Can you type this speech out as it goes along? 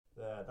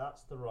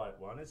that's the right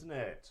one, isn't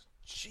it?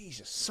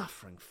 Jesus,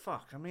 suffering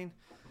fuck. I mean,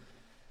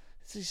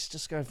 this is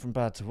just going from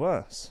bad to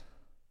worse.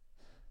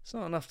 It's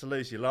not enough to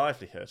lose your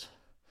livelihood.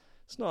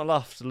 It's not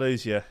enough to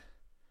lose your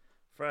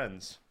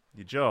friends,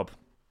 your job,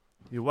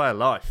 your way of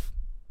life.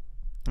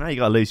 Now you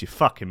got to lose your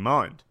fucking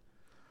mind.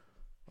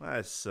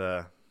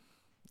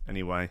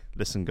 Anyway,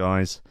 listen,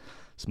 guys.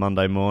 It's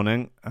Monday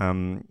morning.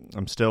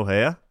 I'm still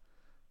here,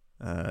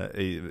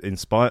 in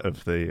spite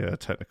of the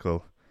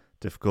technical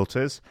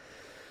difficulties.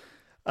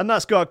 And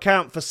that's got to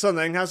count for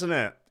something, hasn't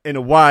it? In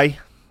a way.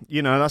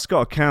 You know, that's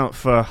got to count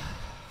for...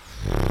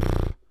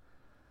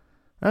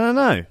 I don't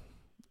know.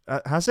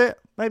 Has it?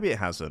 Maybe it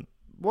hasn't.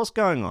 What's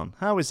going on?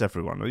 How is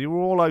everyone? Are you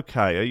all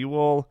okay? Are you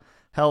all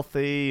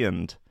healthy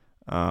and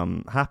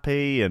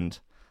happy and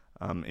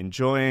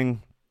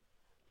enjoying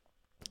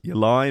your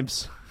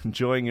lives,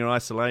 enjoying your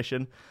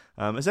isolation?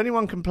 Has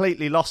anyone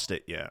completely lost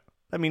it yet?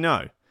 Let me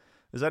know.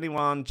 Has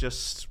anyone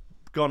just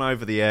gone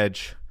over the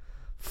edge,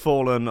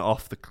 fallen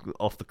off the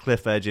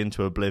cliff edge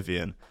into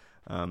oblivion?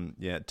 Do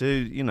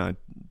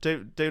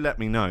let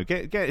me know.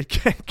 Get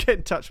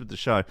in touch with the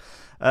show.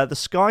 The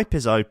Skype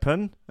is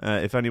open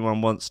if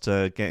anyone wants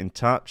to get in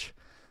touch.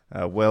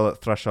 Will at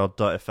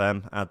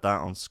threshold.fm, add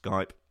that on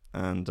Skype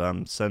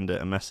and send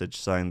it a message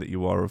saying that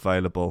you are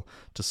available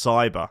to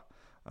cyber.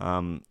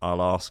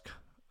 I'll ask,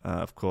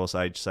 of course,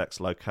 age, sex,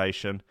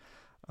 location,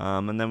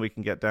 and then we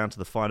can get down to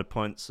the finer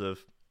points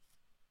of,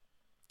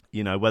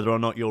 you know, whether or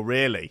not you're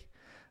really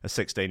a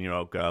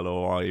 16-year-old girl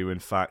or are you in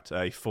fact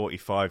a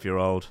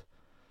 45-year-old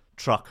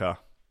trucker,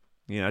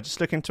 you know,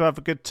 just looking to have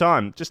a good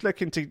time, just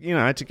looking to, you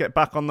know, to get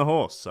back on the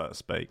horse, so to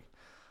speak.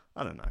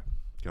 I don't know,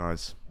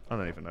 guys. I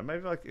don't even know.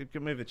 Maybe I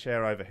could move the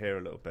chair over here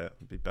a little bit.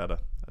 It'd be better.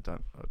 I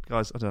don't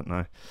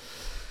know.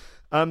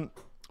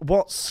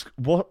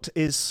 What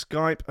is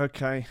Skype?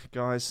 Okay,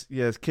 guys.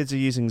 Yeah, kids are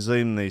using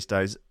Zoom these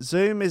days.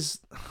 Zoom is...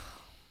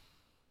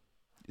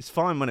 It's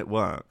fine when it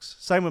works.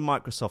 Same with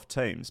Microsoft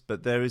Teams,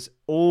 but there is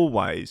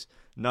always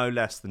no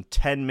less than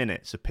 10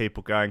 minutes of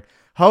people going,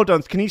 hold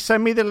on, can you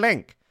send me the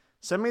link?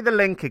 Send me the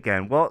link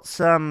again. What's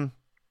the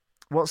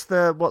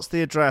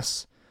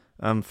address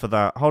for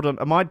that? Hold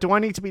on. Do I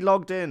need to be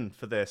logged in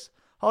for this?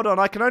 Hold on,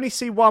 I can only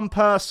see one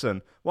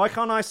person. Why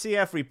can't I see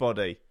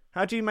everybody?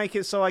 How do you make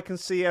it so I can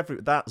see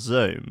That's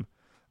Zoom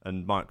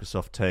and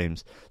Microsoft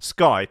Teams.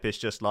 Skype is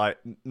just like,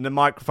 the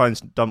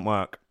microphones don't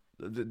work.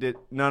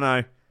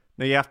 No,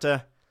 you have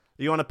to...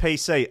 Are you on a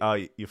PC? Oh,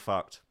 you're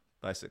fucked,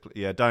 basically.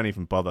 Yeah, don't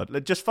even bother.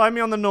 Just phone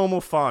me on the normal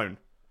phone.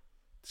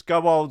 Let's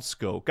go old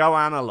school. Go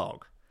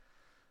analog.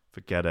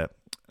 Forget it.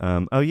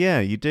 Oh yeah,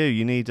 you do.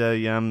 You need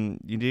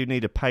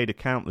a paid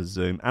account with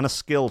Zoom and a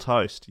skilled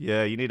host.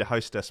 Yeah, you need a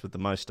hostess with the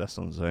mostess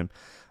on Zoom.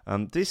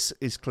 This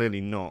is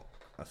clearly not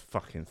a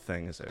fucking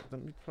thing, is it?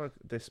 Let me plug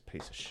this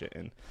piece of shit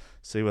in.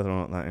 See whether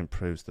or not that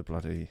improves the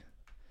bloody...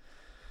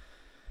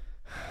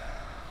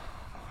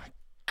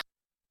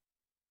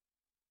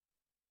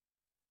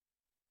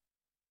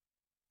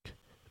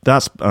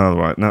 That's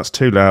right. That's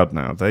too loud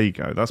now. There you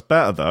go. That's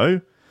better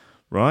though,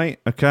 right?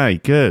 Okay,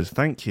 good.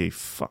 Thank you.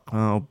 Fuck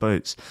my old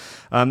boots.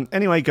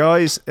 Anyway,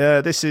 guys,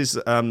 this is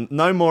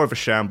no more of a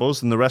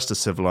shambles than the rest of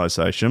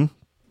civilization,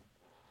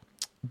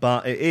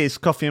 but it is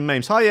coffee and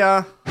memes.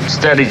 Hiya.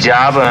 Steady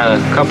job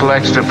and a couple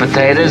extra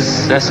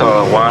potatoes. That's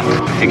all I want.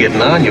 You're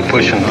getting on. You're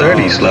pushing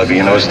 30, Slugger.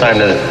 You know, it's time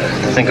to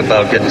think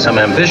about getting some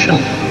ambition.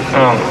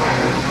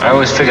 I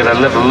always figured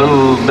I'd live a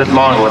little bit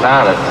longer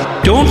without it.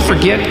 Don't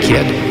forget,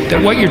 kid,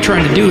 that what you're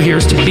trying to do here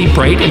is to be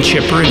bright and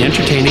chipper and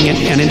entertaining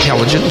and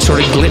intelligent and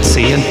sort of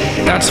glitzy, and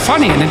that's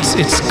funny, and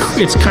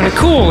it's kind of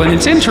cool, and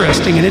it's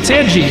interesting, and it's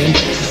edgy, and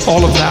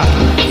all of that.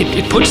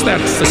 It puts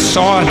that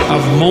facade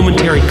of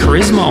momentary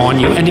charisma on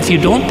you, and if you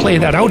don't play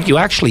that out, you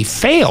actually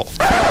fail.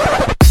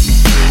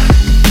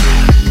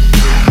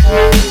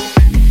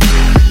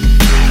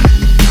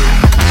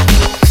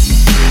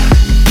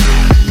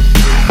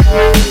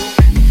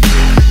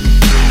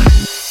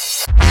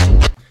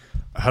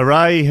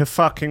 Hooray,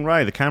 fucking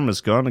ray. The camera's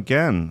gone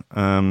again.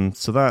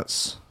 So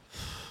that's...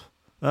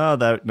 Oh,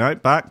 there. No,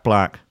 back,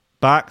 black.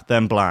 Back,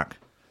 then black.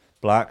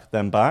 Black,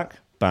 then back.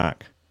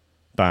 Back.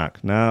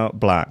 Back. Now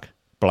black.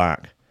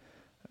 Black.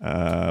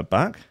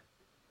 Back.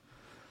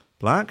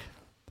 Black.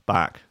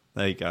 Back.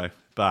 There you go.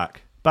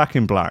 Back. Back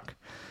in black.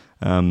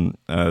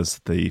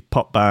 As the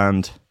pop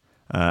band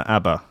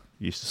ABBA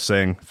used to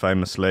sing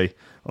famously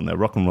on their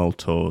rock and roll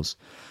tours.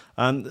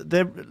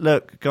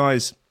 Look,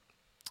 guys...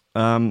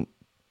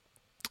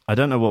 I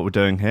don't know what we're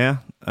doing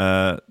here.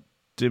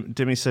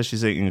 Dimmy says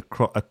she's eating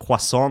a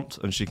croissant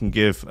and she can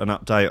give an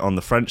update on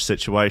the French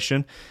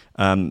situation.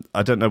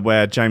 I don't know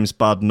where James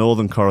Budd,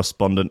 Northern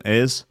correspondent,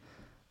 is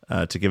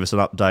to give us an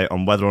update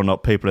on whether or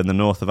not people in the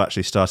North have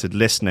actually started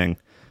listening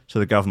to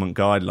the government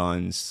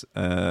guidelines.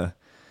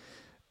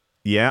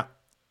 Yeah.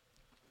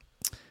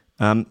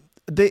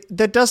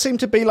 There does seem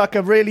to be like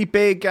a really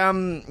big...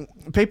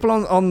 people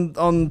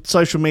on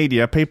social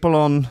media, people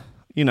on,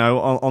 you know,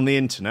 on the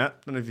internet,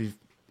 I don't know if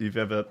you've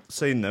ever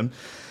seen them.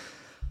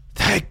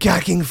 They're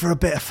gagging for a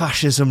bit of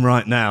fascism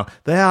right now.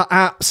 They are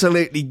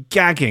absolutely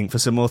gagging for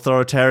some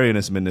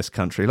authoritarianism in this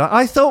country. Like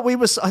I thought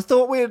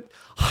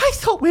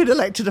we'd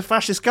elected a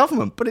fascist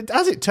government, but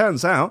as it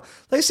turns out,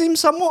 they seem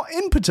somewhat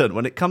impotent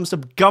when it comes to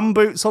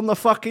gumboots on the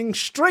fucking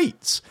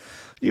streets.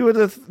 You would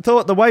have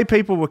thought the way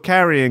people were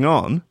carrying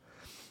on,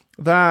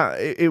 that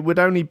it would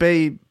only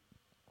be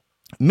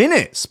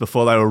minutes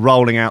before they were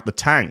rolling out the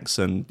tanks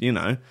and,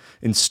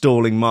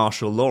 installing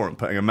martial law and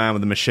putting a man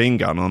with a machine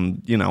gun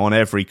on, on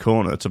every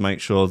corner to make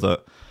sure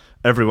that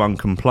everyone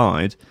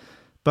complied.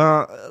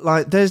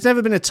 But, there's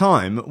never been a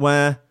time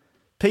where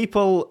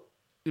people,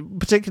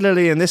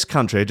 particularly in this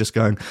country, are just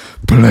going,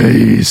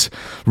 please,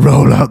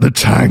 roll out the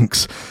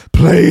tanks.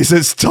 Please,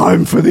 it's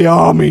time for the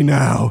army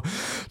now.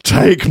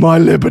 Take my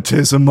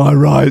liberties and my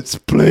rights,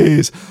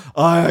 please.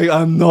 I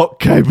am not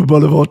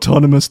capable of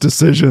autonomous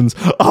decisions.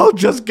 I'll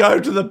just go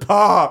to the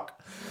park.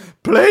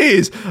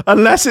 Please,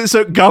 unless it's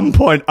at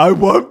gunpoint, I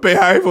won't be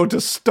able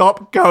to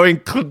stop going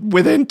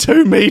within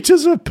 2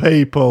 meters of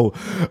people.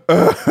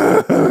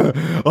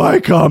 I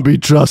can't be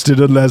trusted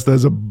unless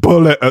there's a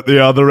bullet at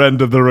the other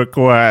end of the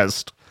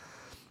request.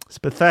 It's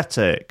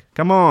pathetic.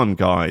 Come on,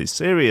 guys.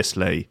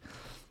 Seriously.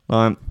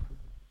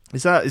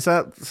 Is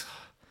that...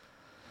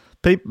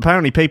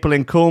 Apparently people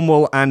in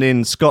Cornwall and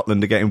in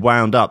Scotland are getting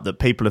wound up that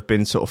people have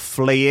been sort of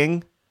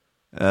fleeing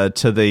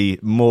to the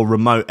more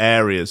remote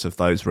areas of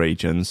those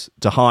regions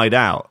to hide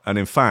out. And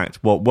in fact,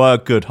 what were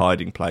good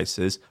hiding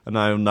places are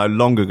now no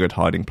longer good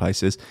hiding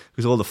places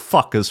because all the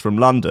fuckers from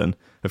London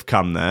have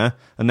come there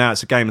and now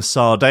it's a game of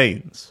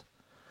sardines.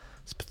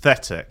 It's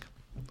pathetic.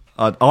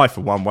 I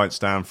for one, won't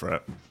stand for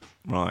it.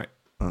 Right,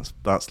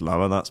 that's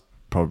lower, that's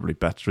probably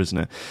better, isn't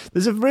it?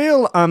 There's a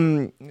real I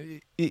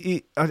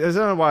don't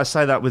know why I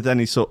say that with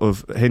any sort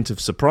of hint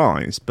of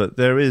surprise, but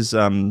there is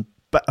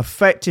but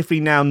effectively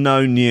now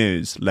no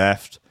news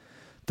left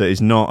that is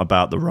not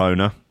about the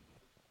Rona.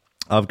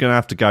 I'm going to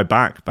have to go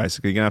back,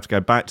 basically. Going to have to go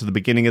back to the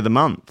beginning of the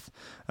month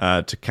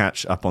to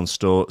catch up on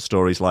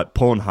stories like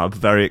Pornhub,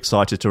 very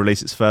excited to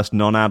release its first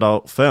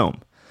non-adult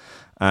film,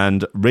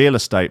 and Real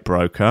Estate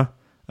Broker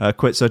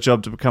quits her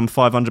job to become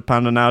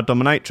 £500 an hour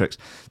dominatrix.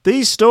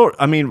 These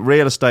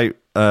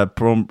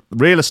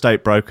Real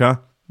Estate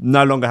Broker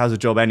no longer has a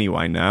job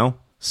anyway now,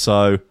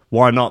 so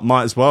why not?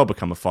 Might as well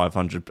become a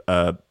 500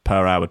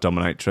 per hour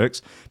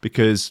dominatrix,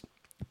 because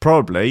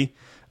probably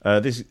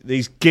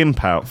these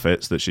gimp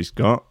outfits that she's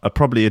got are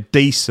probably a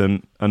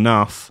decent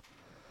enough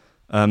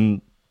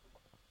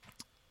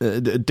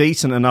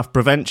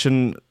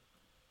prevention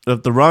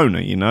of the Rona.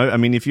 I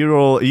mean, if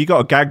you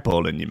got a gag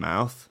ball in your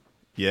mouth,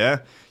 yeah,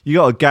 you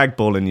got a gag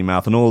ball in your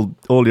mouth and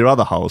all your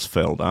other holes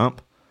filled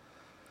up.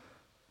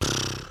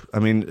 I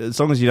mean, as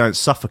long as you don't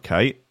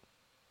suffocate,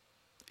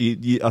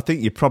 I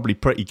think you're probably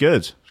pretty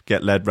good.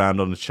 Get led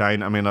round on a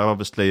chain. I mean,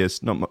 obviously,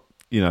 it's not,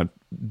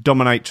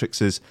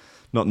 dominatrix is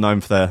not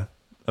known for their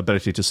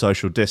ability to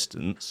social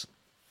distance.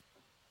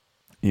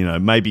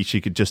 Maybe she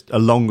could just a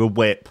longer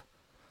whip,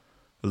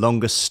 a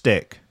longer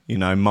stick.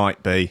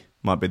 Might be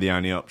the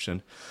only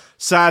option.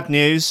 Sad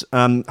news.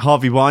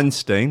 Harvey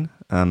Weinstein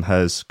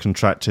has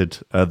contracted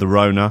the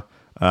Rona.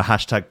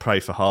 Hashtag pray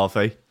for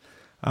Harvey.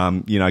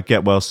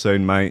 Get well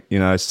soon, mate.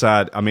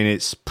 Sad. I mean,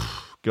 it's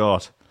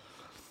God.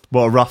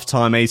 What a rough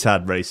time he's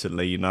had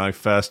recently,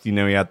 First, he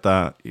had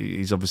that.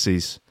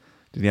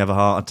 Did he have a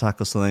heart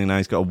attack or something? Now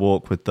he's got to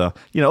walk with the,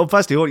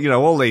 firstly,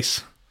 all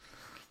these,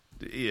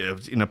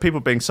 people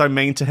being so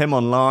mean to him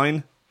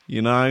online,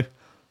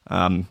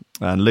 and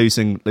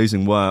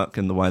losing work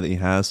in the way that he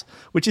has,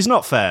 which is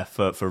not fair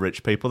for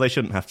rich people. They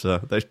shouldn't have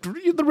to.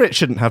 The rich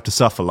shouldn't have to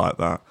suffer like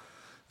that.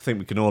 I think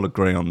we can all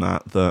agree on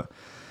that.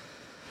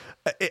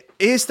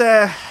 Is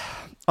there?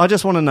 I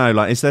just want to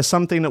know, is there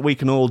something that we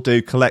can all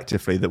do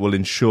collectively that will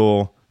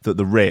ensure that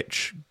the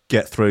rich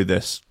get through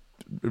this?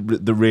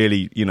 We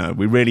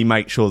really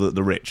make sure that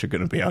the rich are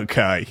going to be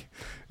okay.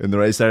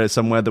 Is there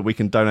somewhere that we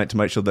can donate to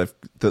make sure that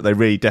they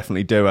really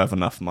definitely do have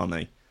enough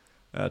money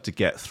to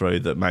get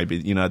through? That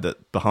maybe,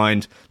 that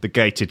behind the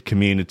gated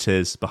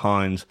communities,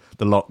 behind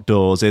the locked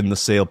doors, in the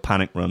sealed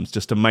panic rooms,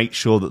 just to make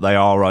sure that they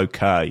are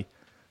okay.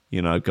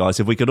 Guys,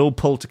 if we could all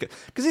pull together,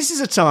 because this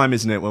is a time,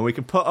 isn't it, when we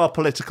can put our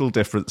political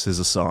differences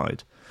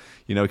aside.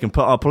 We can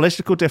put our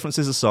political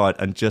differences aside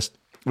and just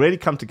really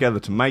come together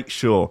to make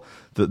sure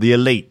that the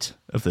elite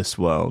of this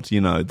world,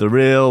 the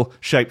real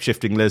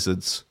shape-shifting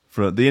lizards,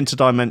 the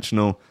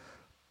interdimensional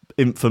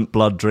infant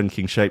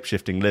blood-drinking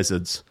shape-shifting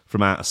lizards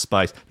from outer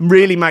space,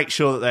 really make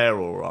sure that they're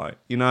all right.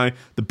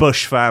 The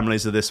Bush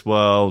families of this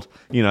world,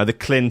 the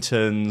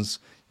Clintons,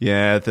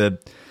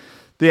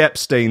 the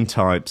Epstein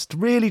types, to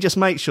really just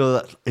make sure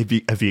that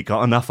have you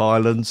got enough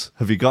islands?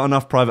 Have you got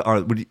enough private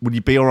islands? Would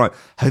you be all right?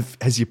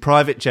 Has your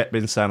private jet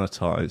been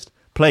sanitized?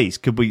 Please,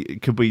 could we?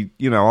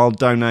 I'll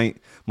donate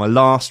my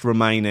last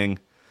remaining,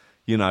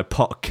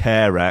 pot of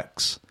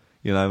Carex,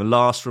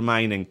 last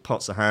remaining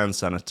pots of hand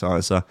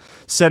sanitizer.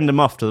 Send them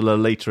off to the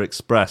Lolita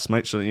Express.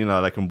 Make sure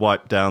they can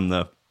wipe down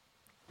the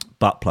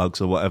butt plugs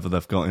or whatever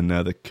they've got in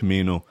there. The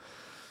communal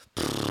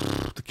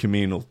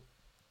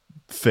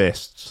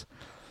fists.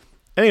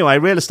 Anyway,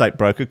 real estate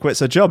broker quits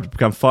her job to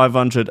become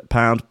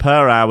 £500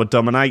 per hour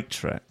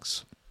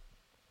dominatrix.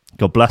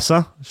 God bless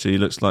her. She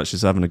looks like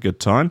she's having a good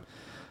time.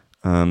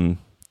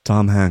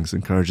 Tom Hanks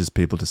encourages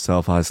people to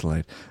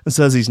self-isolate and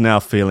says he's now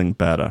feeling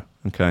better.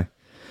 Okay. I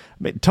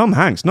mean, Tom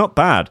Hanks, not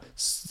bad.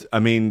 I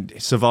mean, he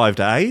survived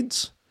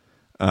AIDS,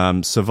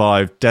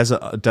 survived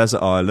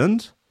Desert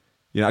Island.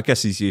 You know, I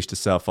guess he's used to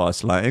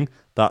self-isolating.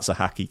 That's a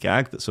hacky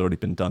gag that's already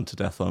been done to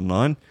death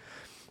online.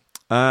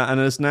 And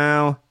has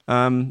now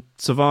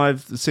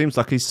survived, it seems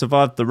like he's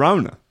survived the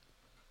Rona.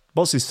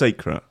 What's his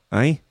secret,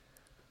 eh?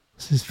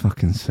 What's his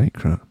fucking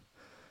secret?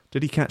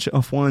 Did he catch it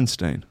off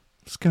Weinstein?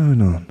 What's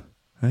going on,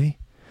 eh?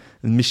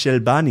 And Michel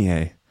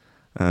Barnier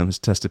has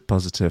tested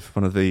positive,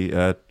 one of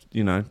the,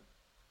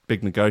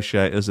 big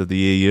negotiators of the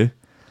EU.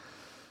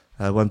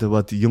 I wonder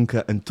what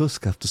Juncker and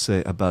Tusk have to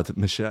say about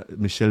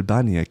Michel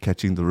Barnier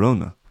catching the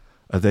Rona.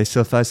 Are they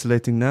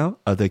self-isolating now?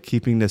 Are they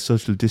keeping their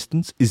social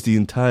distance? Is the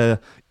entire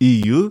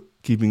EU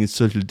keeping its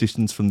social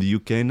distance from the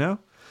UK now?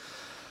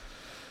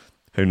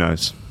 Who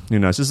knows? Who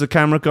knows? Is the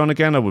camera gone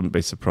again? I wouldn't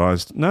be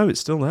surprised. No, it's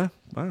still there.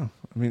 Wow.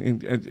 I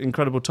mean,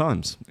 incredible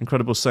times.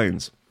 Incredible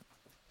scenes.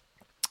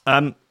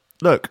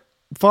 Look,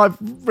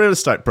 real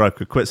estate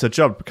broker quits her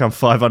job to become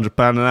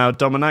 £500 an hour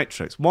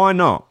dominatrix. Why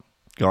not,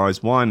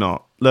 guys? Why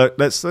not? Look,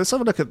 let's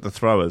have a look at the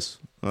throwers.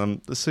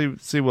 Let's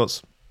see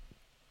what's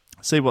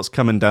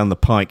coming down the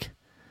pike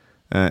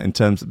in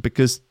terms of,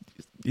 because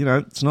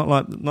it's not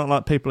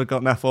like people have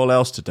got enough all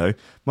else to do.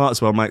 Might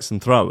as well make some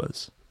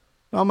throwers.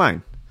 Oh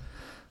man,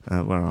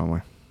 where are we?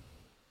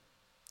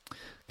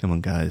 Come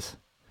on, guys.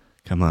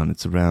 Come on,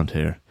 it's around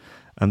here.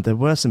 There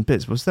were some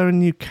bits. Was there a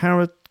new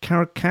carousel,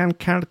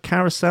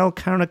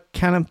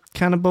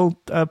 cannibal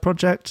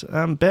project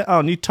bit?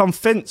 Oh, new Tom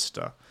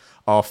Finster.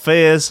 Our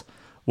fears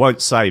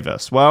won't save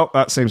us. Well,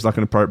 that seems like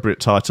an appropriate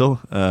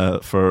title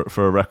for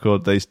a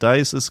record these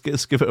days. Let's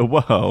give it a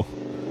whirl.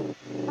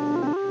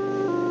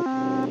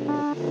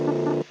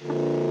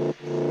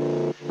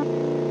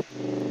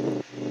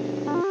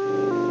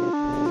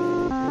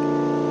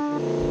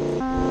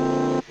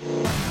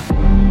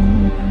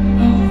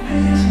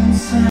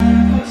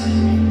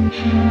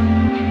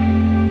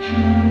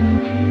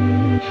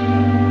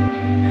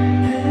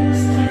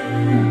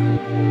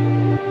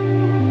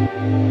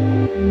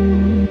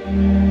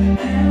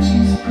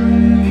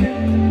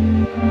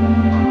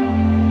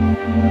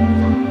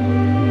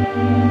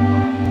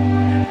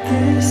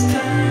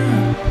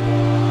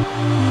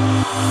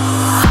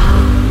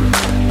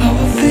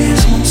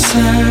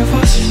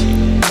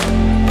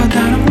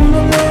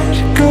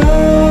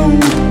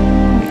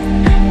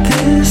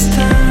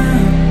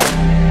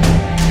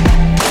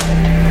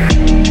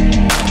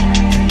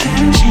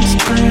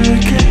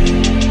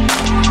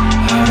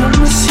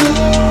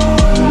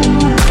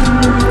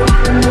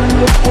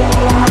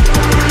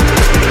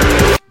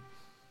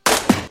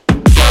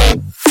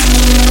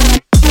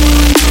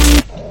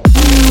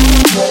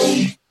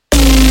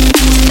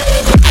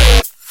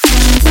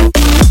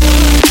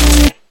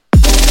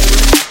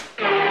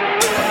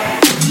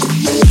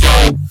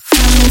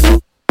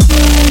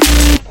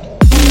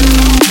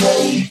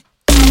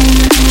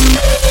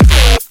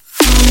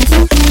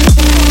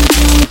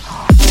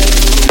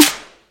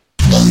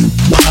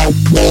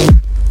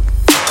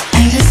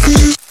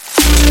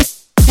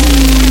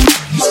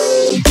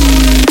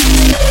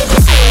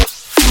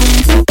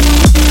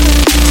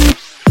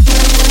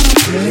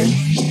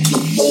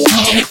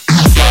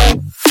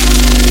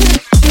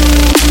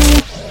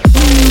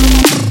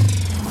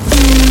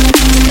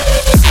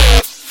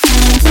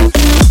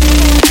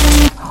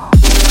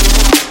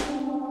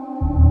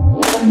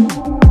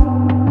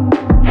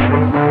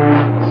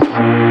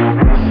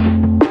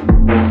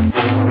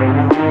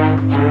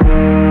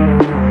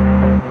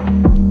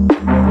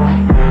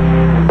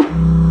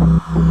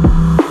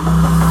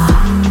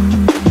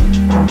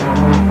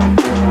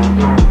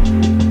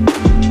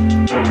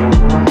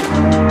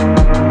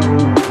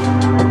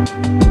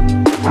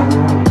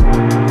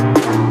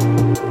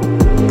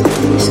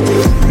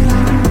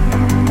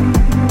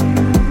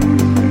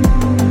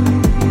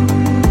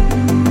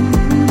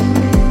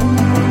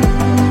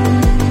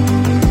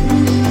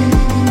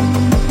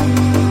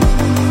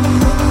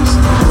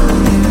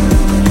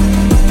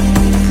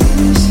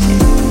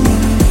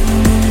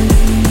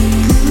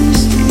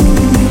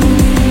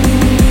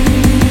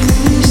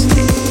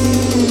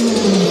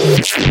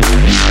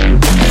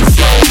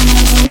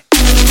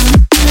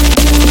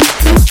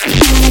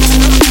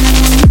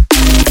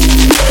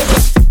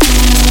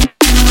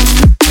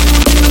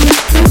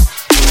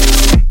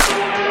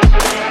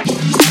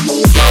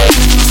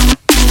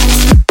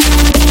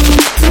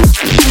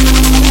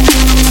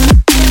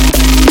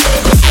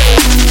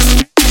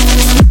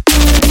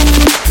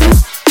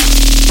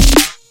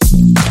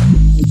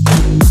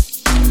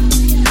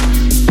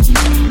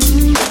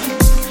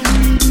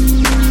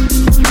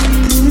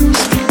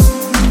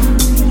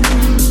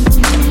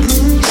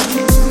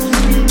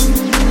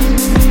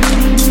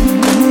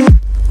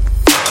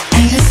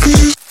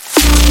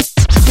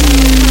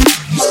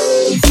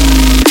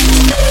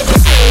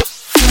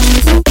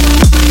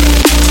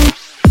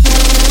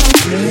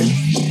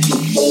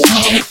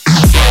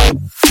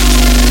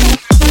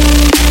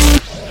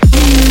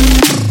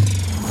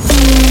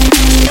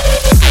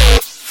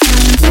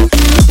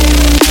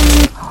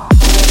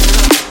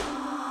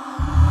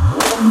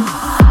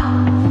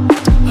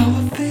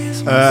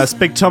 It's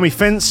Big Tommy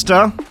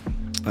Finster.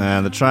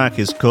 And the track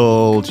is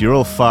called You're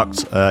All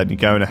Fucked and You're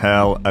Going to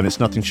Hell and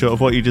It's Nothing Short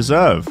of What You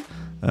Deserve.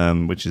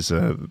 Which is,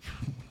 all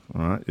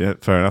right, yeah,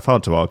 fair enough.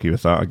 Hard to argue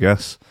with that, I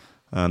guess.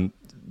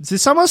 Did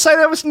someone say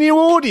there was new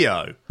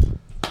audio?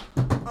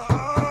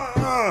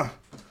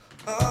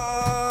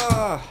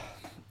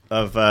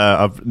 Of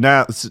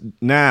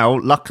now,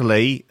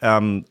 luckily,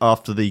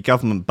 after the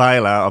government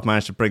bailout, I've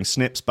managed to bring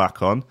Snips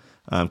back on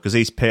because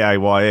he's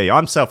PAYE.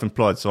 I'm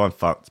self-employed, so I'm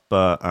fucked,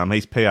 but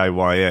he's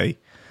PAYE,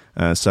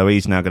 so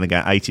he's now going to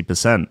get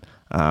 80%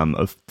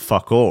 of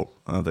fuck all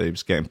that he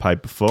was getting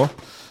paid before,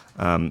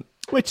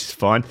 which is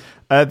fine.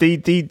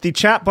 The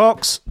chat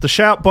box, the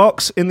shout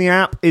box in the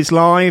app is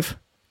live,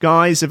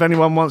 guys. If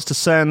anyone wants to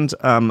send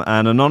an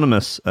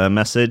anonymous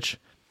message,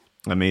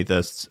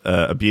 either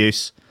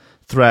abuse,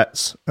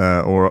 threats,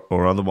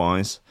 or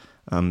otherwise,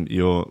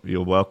 you're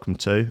welcome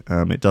to.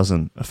 It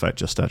doesn't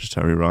affect your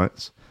statutory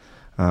rights,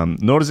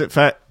 nor does it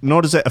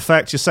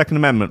affect your Second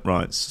Amendment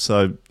rights.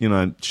 So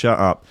shut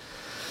up.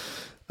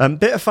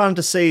 Bit of fun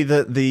to see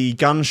that the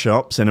gun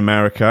shops in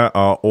America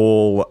are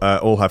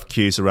all have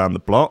queues around the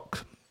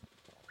block.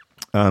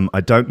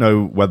 I don't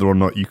know whether or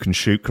not you can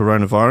shoot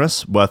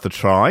coronavirus. Worth a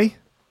try.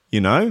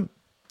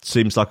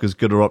 Seems like as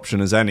good an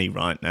option as any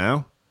right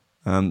now.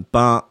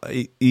 But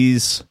it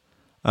is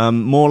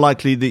more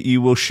likely that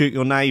you will shoot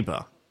your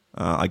neighbour,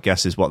 I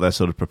guess is what they're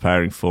sort of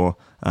preparing for,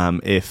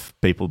 if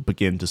people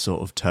begin to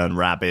sort of turn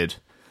rabid,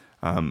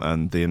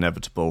 and the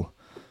inevitable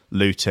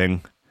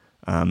looting,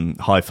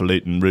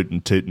 highfalutin, rootin'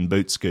 tootin'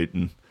 boot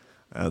scootin',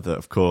 that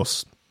of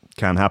course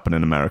can happen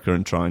in America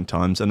in trying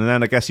times. And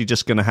then I guess you're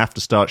just going to have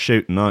to start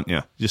shooting, aren't you?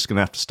 You're just going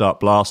to have to start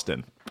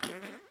blasting.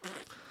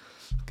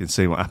 You can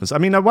see what happens. I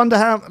mean, I wonder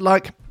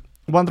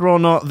whether or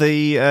not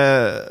the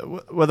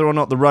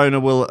Rona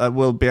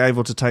will be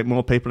able to take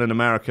more people in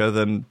America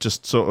than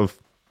just sort of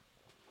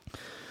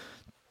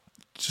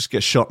just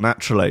get shot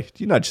naturally.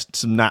 Just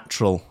some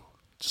natural,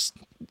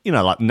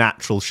 like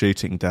natural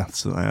shooting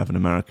deaths that they have in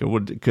America.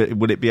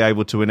 Would it be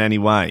able to in any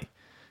way,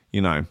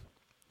 raise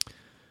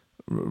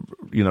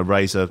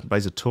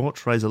a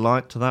torch, raise a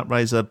light to that,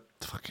 raise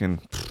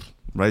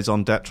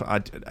on debt.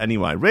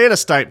 Anyway, real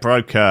estate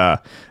broker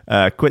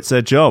quits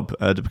their job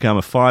to become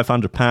a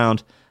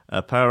 £500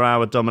 per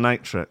hour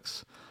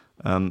dominatrix.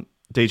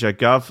 DJ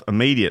Gov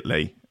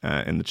immediately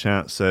in the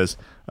chat says,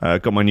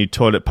 got my new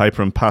toilet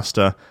paper and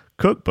pasta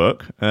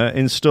cookbook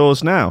in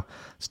stores now.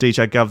 It's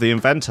DJ Gov, the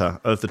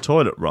inventor of the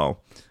toilet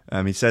roll.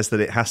 He says that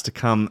it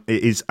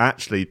is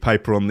actually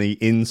paper on the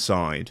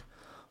inside,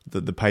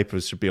 that the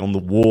papers should be on the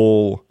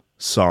wall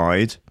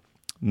side,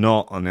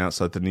 not on the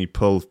outside, then you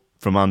pull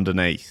from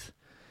underneath.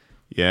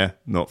 Yeah,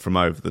 not from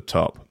over the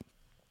top.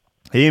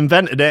 He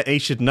invented it, he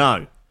should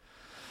know.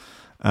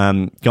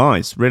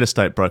 Guys, real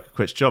estate broker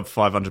quits job,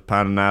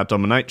 £500 an hour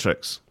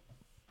dominatrix.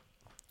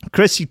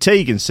 Chrissy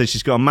Teigen says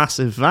she's got a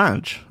massive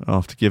vag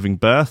after giving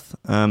birth.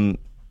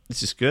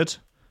 This is good.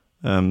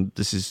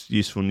 This is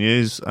useful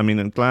news. I mean,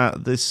 I'm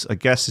glad this, I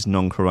guess, is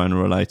non-corona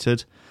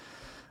related.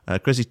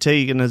 Chrissy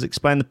Teigen has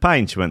explained the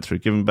pain she went through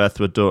giving birth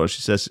to her daughter.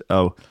 She says,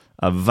 a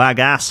vag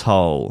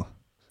asshole.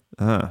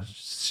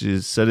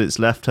 She said it's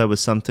left her with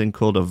something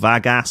called a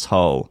vag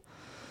asshole.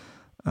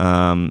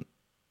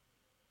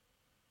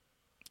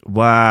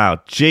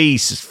 Wow,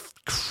 Jesus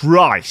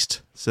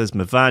Christ. Says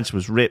my vag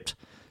was ripped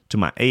to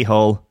my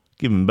a-hole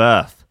giving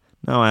birth.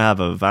 Now I have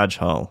a vag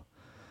hole.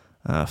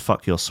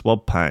 Fuck your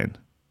swab pain.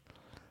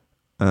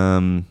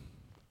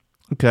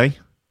 Okay.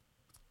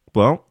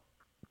 Well,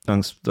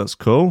 thanks. That's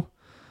cool.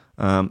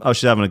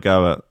 She's having a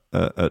go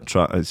at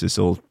Trump. Is this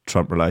all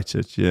Trump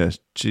related? Yeah.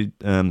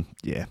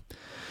 Yeah.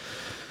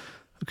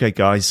 Okay,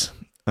 guys.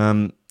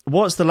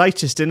 What's the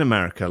latest in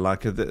America?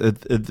 Like, have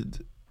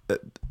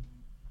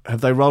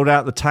they rolled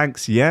out the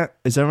tanks yet?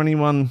 Is there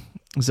anyone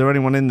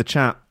in the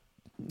chat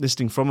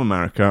listening from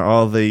America?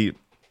 Are the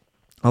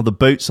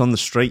boots on the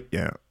street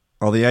yet?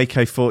 Are the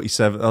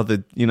AK-47? Are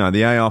the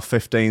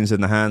AR-15s in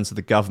the hands of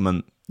the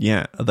government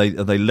yet? Are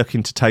they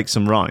looking to take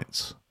some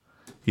rights?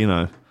 I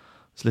was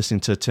listening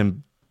to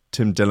Tim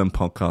Dillon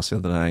podcast the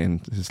other day,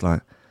 and it's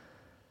like,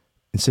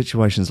 in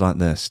situations like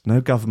this,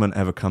 no government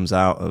ever comes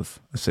out of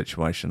a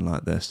situation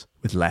like this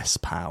with less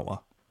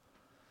power.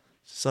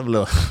 Just have a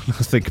little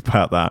think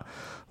about that.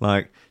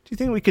 Like, do you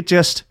think we could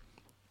just?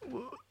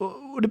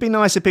 Would it be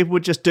nice if people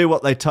would just do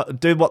what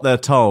they're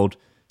told,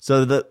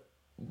 so that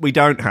we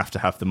don't have to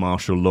have the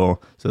martial law,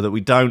 so that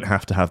we don't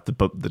have to have the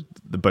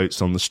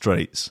boots on the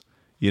streets?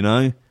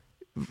 I've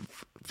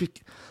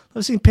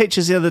seen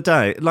pictures the other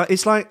day.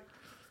 It's like,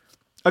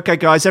 okay,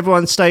 guys,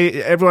 everyone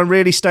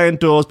really stay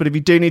indoors. But if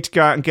you do need to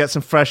go out and get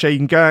some fresh air, you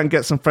can go out and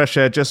get some fresh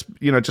air. Just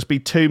be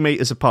 2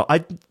 meters apart.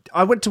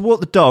 I went to walk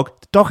the dog.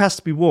 The dog has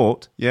to be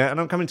walked. Yeah, and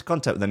I don't come into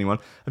contact with anyone.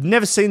 I've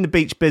never seen the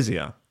beach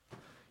busier.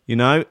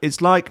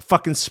 It's like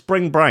fucking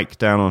spring break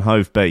down on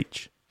Hove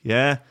Beach.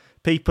 Yeah,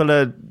 people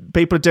are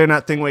doing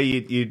that thing where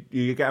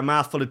you get a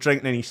mouthful of drink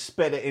and then you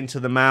spit it into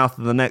the mouth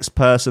of the next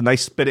person. They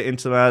spit it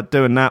into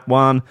doing that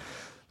one.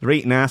 They're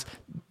eating ass.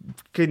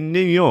 In New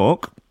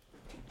York,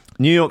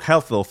 New York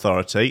Health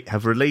Authority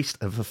have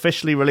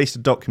officially released a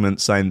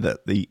document saying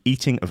that the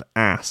eating of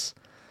ass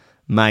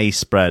may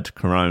spread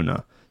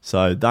corona.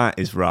 So that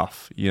is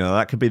rough.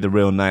 That could be the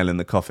real nail in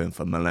the coffin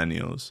for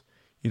millennials.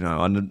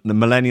 And the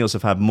millennials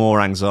have had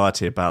more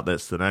anxiety about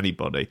this than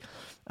anybody,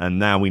 and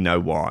now we know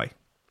why.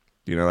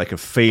 They can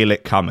feel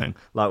it coming.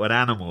 Like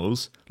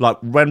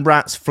when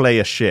rats flee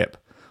a ship,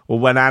 or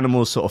when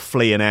animals sort of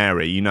flee an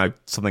area,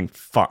 something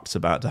fucked's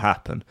about to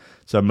happen.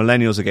 So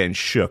millennials are getting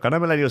shook. I know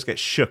millennials get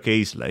shook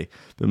easily,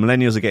 but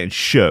millennials are getting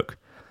shook.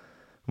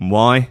 And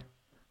why?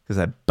 Because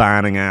they're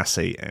banning ass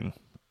eating.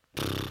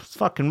 It's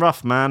fucking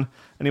rough, man.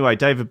 Anyway,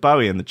 David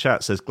Bowie in the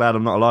chat says, glad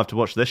I'm not alive to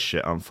watch this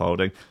shit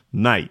unfolding.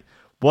 Nate,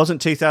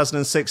 wasn't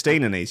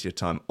 2016 an easier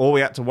time? All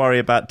we had to worry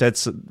about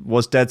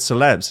was dead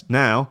celebs.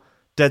 Now,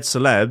 dead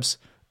celebs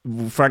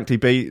will frankly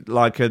be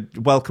like a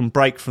welcome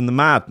break from the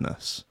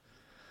madness.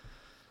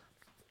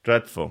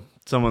 Dreadful.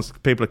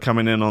 People are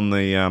coming in on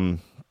the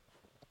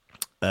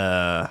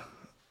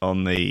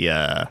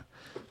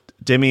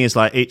Dimmy is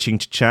like itching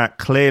to chat.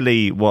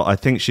 Clearly, what I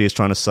think she is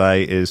trying to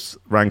say is,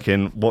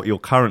 Rankin, what you're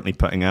currently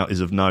putting out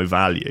is of no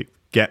value.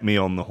 Get me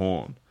on the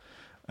horn.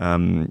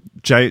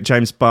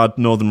 James Budd,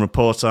 Northern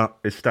Reporter,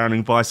 is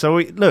standing by.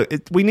 So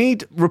we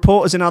need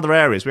reporters in other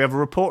areas. We have a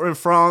reporter in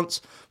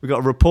France. We've got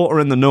a reporter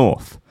in the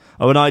north.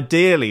 I would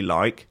ideally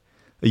like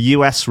a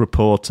US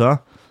reporter,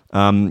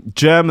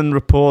 German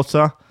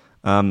reporter.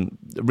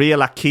 Real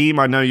Akeem,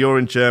 I know you're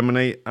in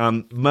Germany.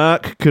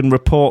 Merck can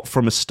report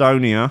from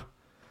Estonia.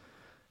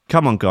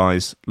 Come on,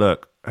 guys.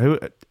 Look,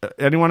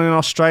 anyone in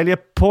Australia?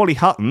 Paulie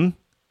Hutton,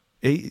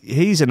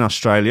 he's in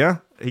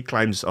Australia. He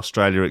claims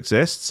Australia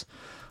exists.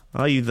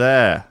 Are you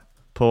there,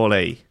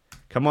 Paulie?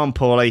 Come on,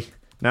 Paulie.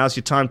 Now's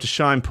your time to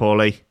shine,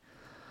 Paulie.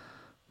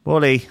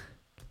 Paulie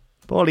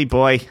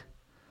boy.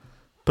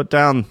 Put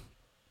down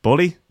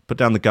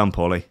the gun,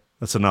 Paulie.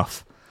 That's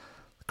enough.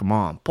 Come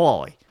on,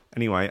 Paulie.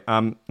 Anyway,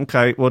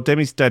 okay. Well,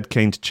 Demi's dead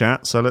keen to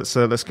chat, so let's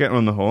get her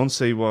on the horn.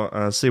 See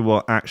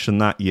what action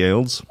that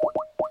yields.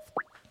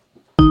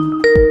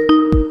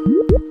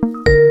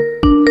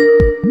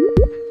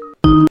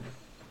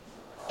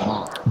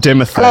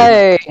 Dimothy.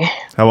 Hello.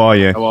 How are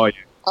you?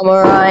 I'm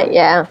alright,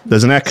 yeah.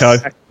 There's an echo.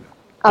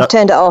 I've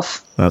turned it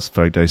off. That's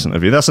very decent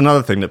of you. That's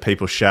another thing that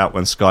people shout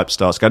when Skype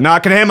starts going, no, I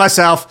can hear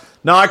myself.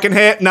 No, I can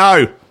hear...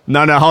 No,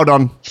 hold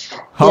on.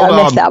 I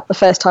messed it up the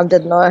first time,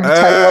 didn't I? I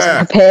totally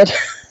wasn't prepared.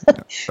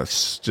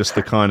 That's just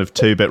the kind of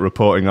 2-bit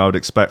reporting I would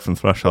expect from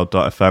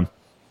Threshold.fm.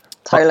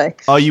 Totally.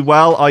 Are you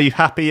well? Are you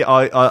happy?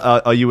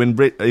 Are you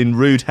in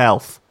rude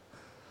health?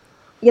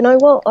 You know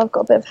what? I've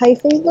got a bit of hay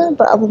fever,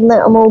 but other than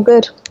that, I'm all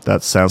good.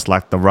 That sounds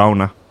like the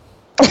Rona.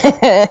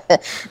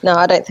 No,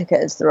 I don't think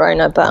it is the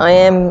Rona, but I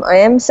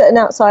am sitting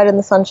outside in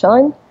the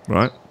sunshine.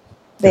 Right.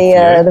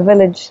 The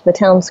village, the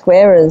town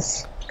square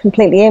is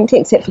completely empty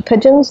except for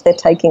pigeons. They're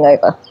taking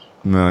over.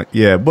 No,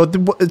 yeah. Well,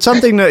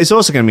 something that is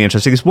also going to be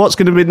interesting is what's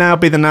going to now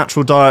be the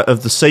natural diet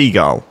of the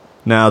seagull.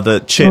 Now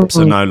that chips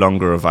are no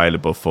longer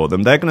available for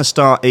them, they're going to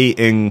start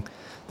eating.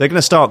 They're going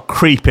to start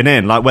creeping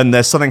in. Like when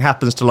there's something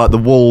happens to like the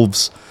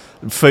wolves'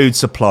 food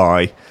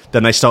supply,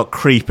 then they start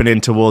creeping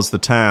in towards the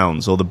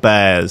towns or the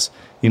bears.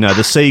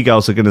 The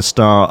seagulls are going to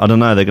start, I don't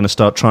know, they're going to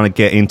start trying to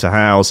get into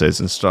houses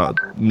and start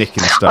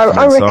nicking stuff.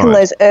 I reckon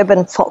those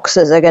urban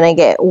foxes are going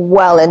to get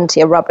well into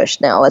your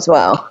rubbish now as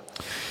well.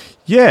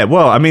 Yeah,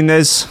 well, I mean,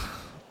 his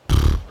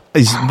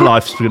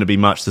life's going to be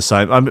much the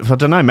same. I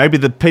don't know, maybe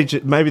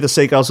the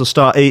seagulls will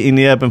start eating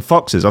the urban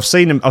foxes. I've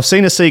seen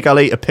a seagull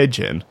eat a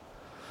pigeon.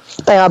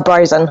 They are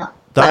brazen.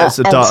 That was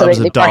a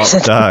dark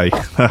day.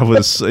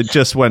 It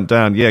just went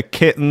down. Yeah,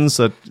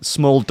 kittens,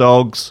 small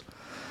dogs,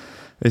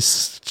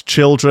 it's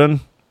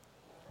children.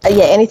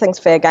 Yeah, anything's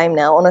fair game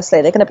now.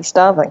 Honestly, they're going to be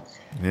starving.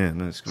 Yeah,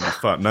 no, it's going to be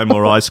fun. No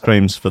more ice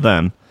creams for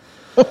them.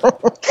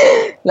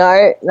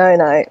 No.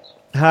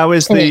 How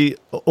is the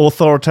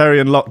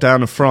authoritarian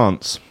lockdown of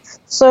France?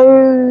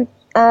 So,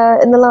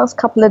 in the last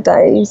couple of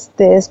days,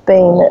 there's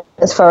been,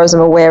 as far as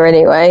I'm aware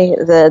anyway,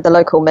 the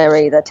local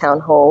mairie, the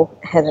town hall,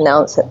 has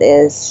announced that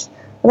there's,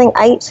 I think,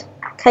 8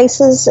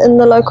 cases in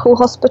the local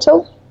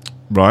hospital.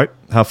 Right.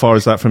 How far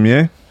is that from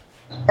you?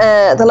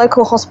 The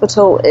local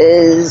hospital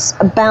is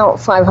about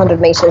 500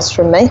 metres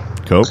from me.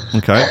 Cool.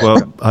 Okay.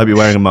 Well, I hope you're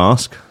wearing a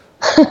mask.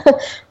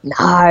 No.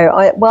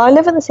 I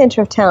live in the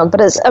centre of town, but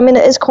it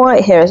is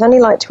quiet here. There's only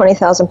like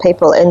 20,000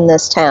 people in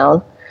this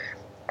town,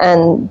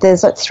 and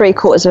there's like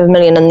 750,000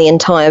 in the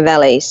entire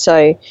valley.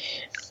 So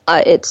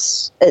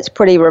it's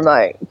pretty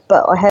remote.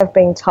 But I have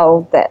been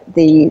told that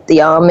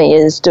the army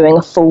is doing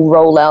a full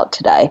rollout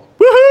today.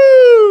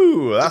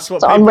 Woohoo! That's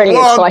what. So I'm really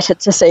excited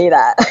to see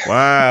that.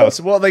 Wow!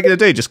 So what are they going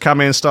to do? Just come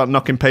in and start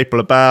knocking people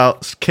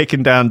about,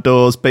 kicking down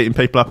doors, beating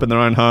people up in their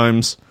own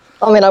homes?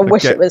 I mean, I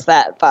wish it was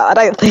that, but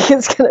I don't think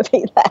it's going to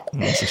be that.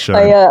 That's a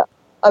shame.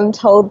 I'm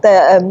told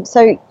that.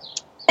 So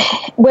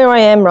where I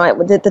am, right,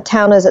 the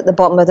town is at the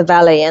bottom of the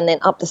valley, and then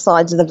up the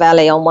sides of the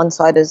valley. On one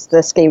side is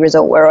the ski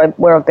resort where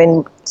I've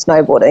been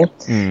snowboarding,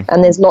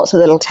 and there's lots of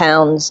little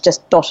towns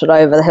just dotted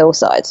over the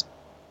hillsides,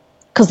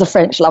 because the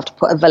French love to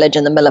put a village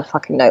in the middle of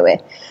fucking nowhere.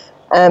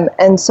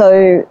 And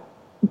so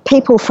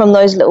people from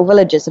those little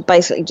villages are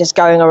basically just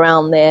going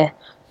around their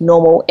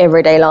normal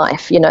everyday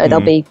life. They'll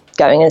be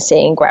going and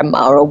seeing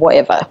grandma or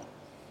whatever.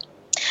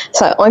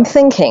 So I'm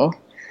thinking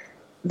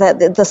that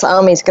this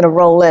army is going to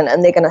roll in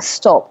and they're going to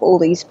stop all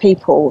these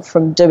people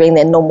from doing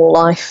their normal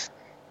life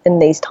in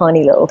these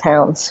tiny little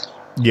towns.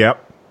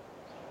 Yep.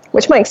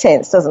 Which makes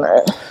sense, doesn't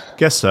it?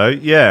 Guess so,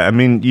 yeah. I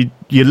mean,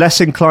 you're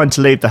less inclined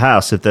to leave the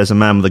house if there's a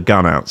man with a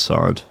gun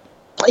outside.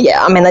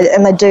 Yeah, I mean,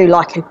 they do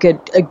like a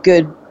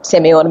good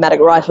semi-automatic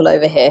rifle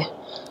over here.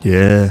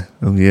 Yeah,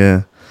 oh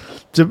yeah.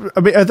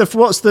 I mean,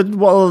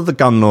 what are the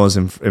gun laws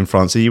in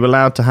France? Are you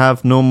allowed to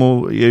have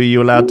Are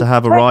you allowed to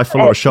have a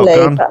rifle or a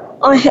shotgun?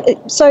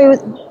 So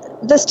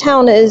this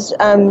town is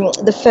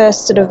the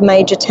first sort of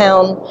major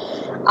town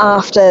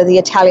after the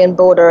Italian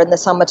border in the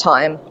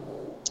summertime.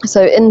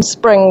 So in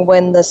spring,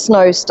 when the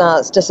snow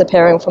starts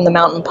disappearing from the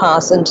mountain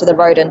pass into the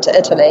road into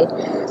Italy,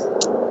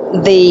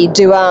 the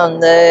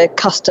douane, the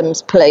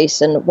customs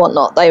police and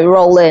whatnot, they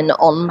roll in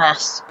en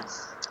masse.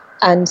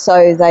 And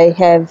so they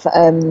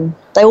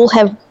all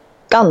have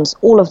guns,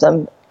 all of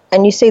them.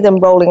 And you see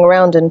them rolling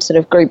around in sort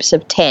of groups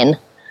of 10,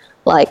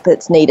 like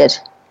that's needed.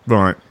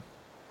 Right.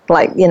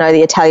 Like, the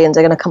Italians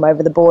are going to come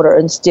over the border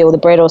and steal the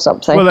bread or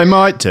something. Well, they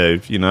might do,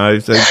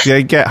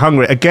 They get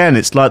hungry. Again,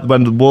 it's like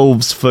when the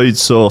wolves' food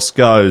source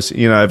goes, if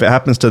it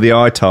happens to the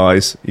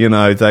Itais,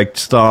 they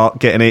start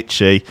getting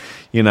itchy,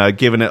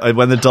 giving it,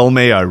 when the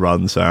Dolmio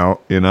runs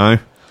out,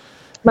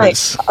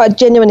 Mate, I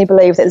genuinely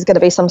believe that there's going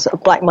to be some sort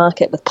of black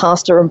market with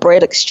pasta and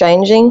bread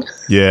exchanging.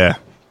 Yeah,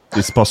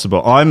 it's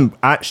possible. I'm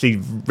actually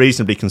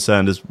reasonably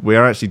concerned as we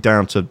are actually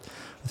down to,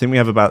 I think we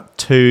have about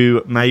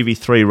 2, maybe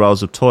 3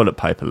 rolls of toilet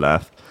paper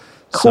left.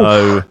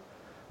 So,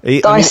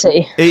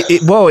 dicey.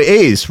 It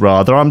is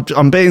rather.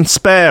 I'm being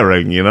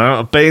sparing,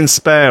 I'm being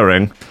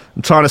sparing.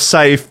 I'm trying to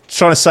save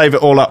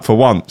it all up for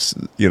once,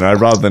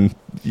 rather than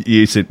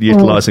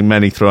utilising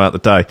many throughout the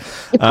day.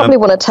 You probably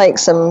want to take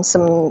some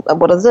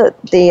what is it?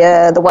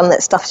 The one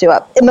that stuffs you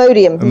up,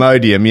 Imodium.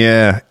 Imodium,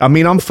 yeah. I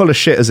mean, I'm full of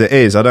shit as it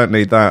is. I don't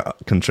need that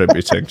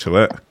contributing to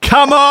it.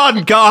 Come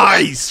on,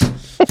 guys!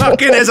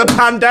 Fucking, there's a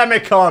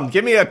pandemic on.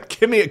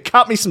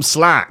 Cut me some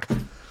slack.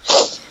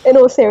 In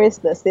all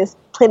seriousness, there's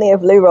plenty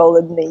of loo roll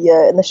in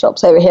the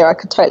shops over here. I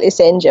could totally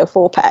send you a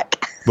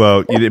 4-pack.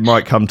 Well, it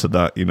might come to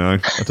that,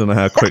 I don't know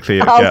how quickly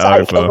it'll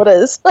get over. What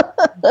is?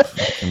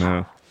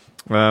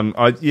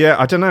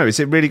 I don't know. Is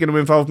it really going to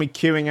involve me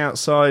queuing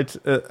outside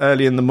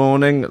early in the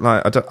morning?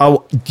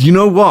 You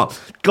know what?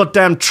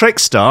 Goddamn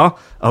Trickstar.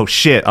 Oh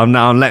shit! I'm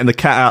letting the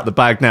cat out of the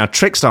bag now.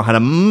 Trickstar had a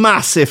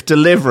massive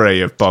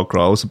delivery of bog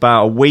rolls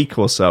about a week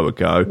or so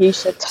ago. You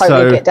should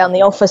totally get down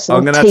the office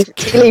and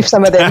leave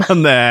some of them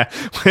down there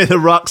with a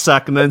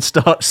rucksack and then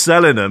start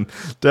selling them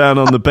down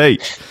on the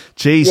beach.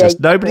 Jesus,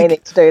 nobody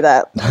need to do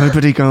that.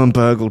 Nobody go and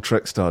burgle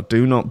Trickstar.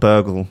 Do not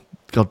burgle.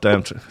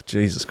 Goddamn,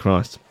 Jesus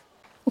Christ.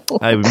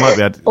 Hey, we might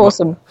be able to,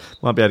 awesome.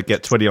 Might be able to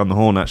get 20 on the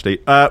horn, actually.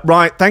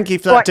 Right, thank you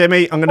for that,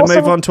 Dimmy. I'm going to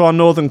move on to our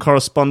northern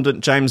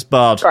correspondent, James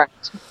Bard. Right.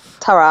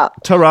 Ta-ra.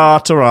 Ta-ra,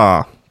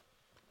 ta-ra.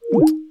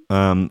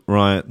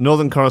 Right,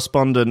 northern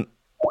correspondent,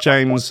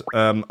 James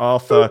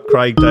Arthur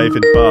Craig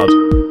David Bard.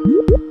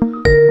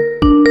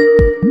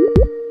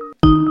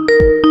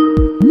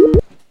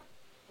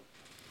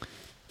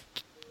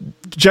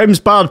 James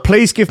Bard,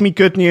 please give me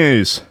good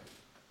news.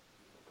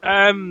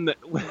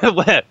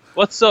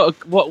 What sort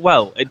of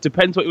well, it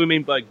depends what you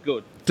mean by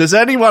good. Does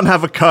anyone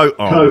have a coat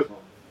on?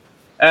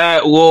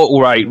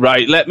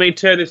 Right. Let me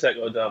turn this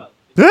echo down.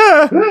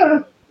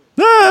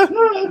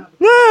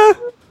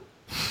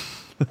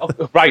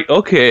 Right,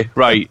 okay,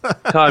 right.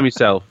 Calm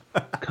yourself.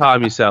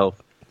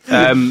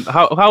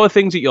 How are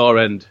things at your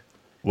end?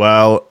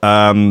 Well,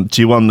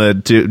 do you want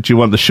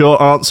the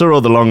short answer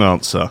or the long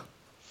answer?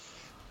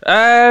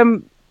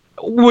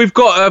 We've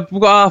got a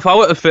half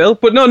hour to fill,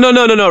 but no.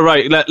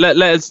 Right,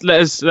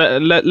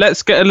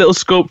 let's get a little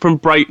scope from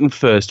Brighton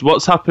first.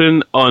 What's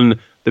happening on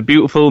the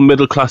beautiful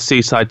middle-class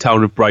seaside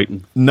town of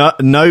Brighton?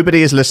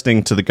 Nobody is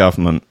listening to the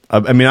government.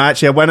 I mean, I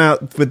went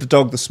out with the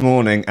dog this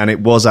morning, and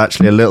it was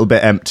actually a little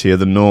bit emptier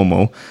than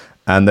normal,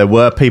 and there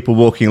were people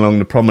walking along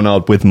the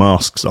promenade with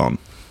masks on.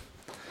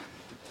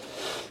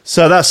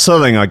 So that's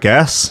something, I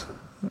guess.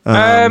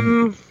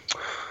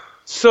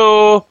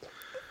 So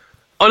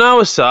on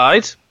our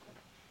side,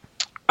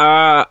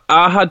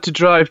 I had to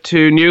drive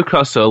to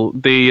Newcastle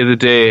the other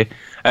day,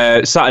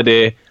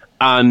 Saturday,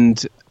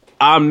 and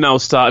I'm now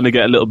starting to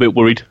get a little bit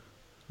worried.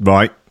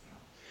 Right.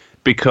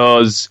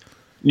 Because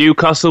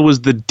Newcastle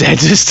was the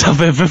deadest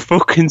I've ever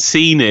fucking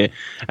seen it.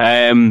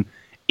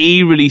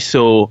 Eerily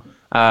so.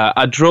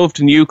 I drove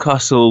to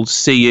Newcastle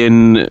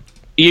seeing...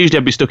 Usually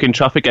I'd be stuck in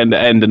traffic end to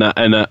end, and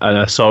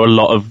I saw a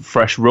lot of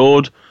fresh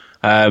road.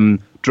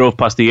 Drove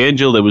past the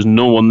Angel, there was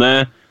no one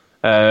there.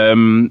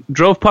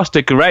 Drove past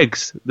a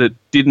Greggs that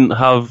didn't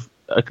have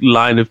a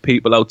line of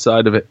people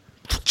outside of it.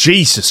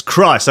 Jesus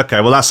Christ.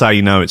 Okay, well, that's how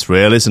you know it's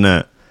real, isn't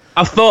it?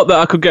 I thought that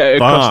I could get it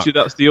across to you.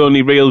 That's the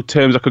only real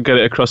terms I could get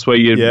it across where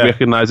you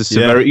recognise the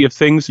severity of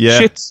things. Yeah.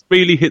 Shit's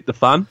really hit the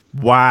fan.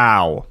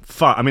 Wow.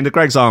 I mean, the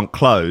Greggs aren't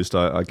closed,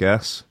 I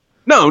guess.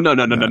 No.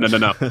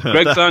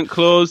 Greg's aren't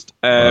closed.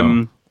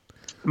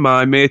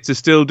 My mates are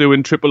still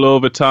doing triple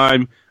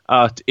overtime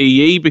at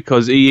EE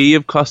because EE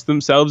have classed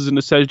themselves as an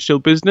essential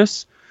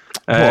business.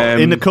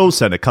 In the call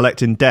centre,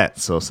 collecting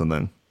debts or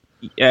something?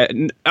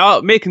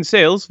 Making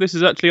sales. This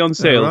is actually on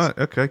sales. Right,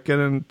 okay, get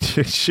in.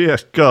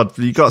 Shit, God,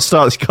 you got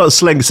to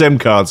sling SIM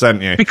cards,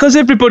 haven't you? Because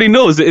everybody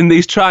knows that in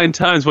these trying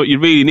times, what you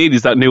really need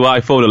is that new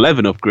iPhone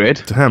 11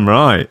 upgrade. Damn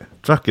right.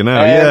 Fucking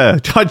hell, yeah.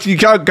 You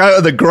can't go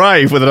to the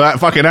grave with that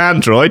fucking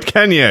Android,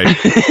 can you?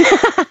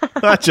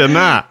 Imagine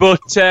that. But,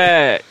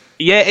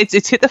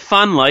 it's hit the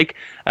fan, like.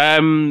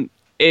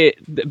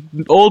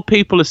 Old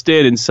people are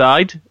staying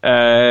inside.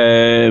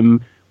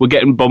 We're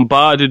getting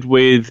bombarded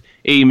with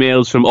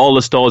emails from all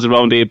the stores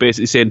around here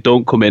basically saying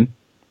don't come in.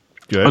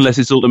 Good. Unless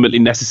it's ultimately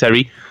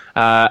necessary.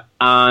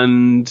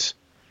 It's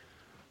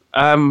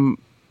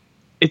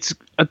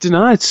I don't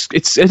know.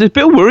 It's a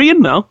bit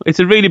worrying now. It's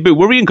a really bit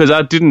worrying because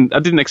I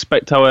didn't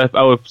expect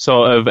our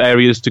sort of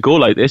areas to go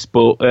like this,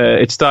 but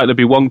it's starting to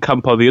be one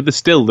camp or the other.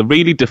 Still, the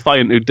really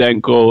defiant who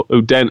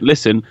daren't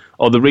listen,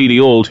 or the really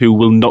old who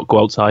will not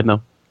go outside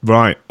now.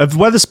 Right. Have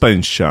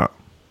Wetherspoons shut?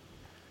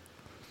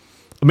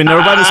 I mean, there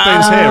are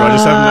Wetherspoons here. I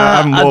just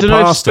haven't walked past. I don't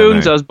know if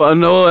Spoons has, but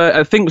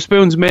I think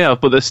Spoons may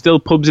have. But there's still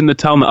pubs in the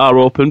town that are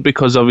open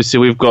because obviously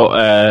we've got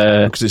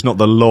because it's not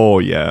the law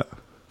yet.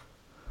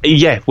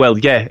 Yeah, well,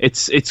 yeah,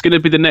 it's going to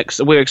be the next.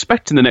 We're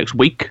expecting the next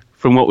week,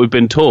 from what we've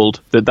been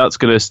told, that's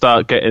going to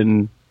start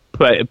getting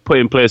put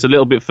in place a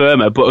little bit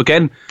firmer. But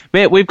again,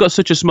 mate, we've got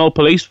such a small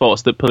police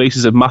force that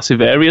polices a massive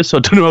area, so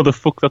I don't know how the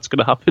fuck that's going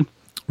to happen.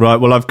 Right,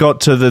 well, I've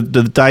got to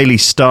the Daily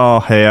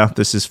Star here.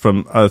 This is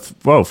from a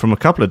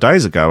couple of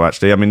days ago,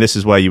 actually. I mean, this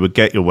is where you would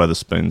get your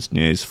Wetherspoons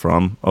news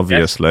from,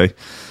 obviously. Yes.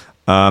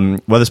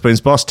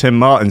 Wetherspoons boss Tim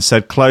Martin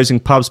said closing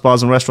pubs,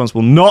 bars and restaurants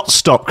will not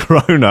stop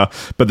Corona,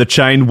 but the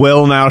chain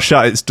will now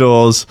shut its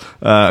doors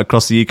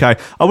across the UK.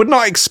 I would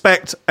not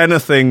expect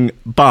anything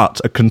but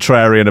a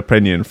contrarian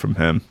opinion from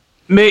him.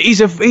 Mate,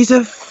 he's a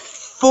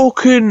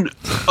fucking...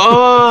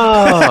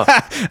 Oh!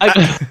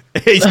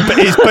 His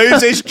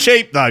booze is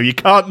cheap, though. You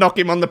can't knock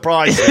him on the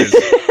prices.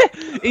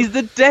 He's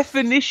the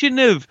definition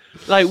of,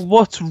 like,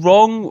 what's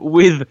wrong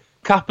with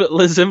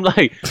capitalism.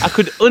 Like, I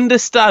could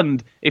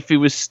understand if he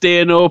was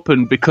staying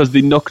open because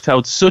they knocked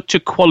out such a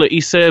quality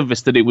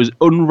service that it was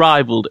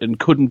unrivaled and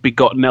couldn't be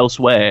gotten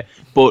elsewhere.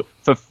 But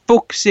for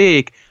fuck's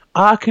sake,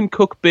 I can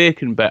cook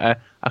bacon better,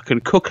 I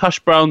can cook hash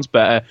browns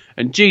better,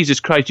 and Jesus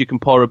Christ, you can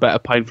pour a better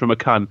pint from a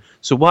can.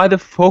 So why the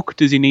fuck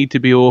does he need to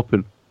be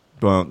open?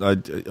 Well, I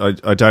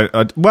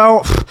don't...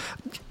 well,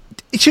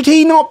 should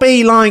he not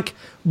be, like,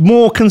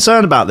 more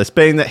concerned about this,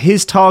 being that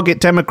his target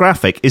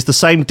demographic is the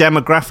same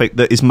demographic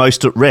that is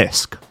most at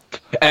risk?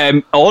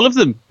 All of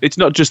them. It's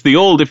not just the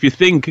old. If you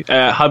think,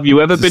 have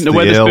you ever been to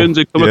Wetherspoons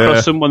and come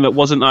across someone that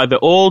wasn't either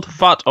old,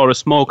 fat, or a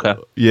smoker?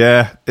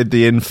 Yeah,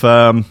 the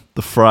infirm,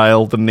 the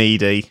frail, the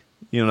needy.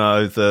 You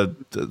know, the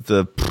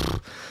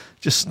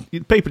just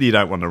people you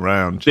don't want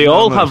around. They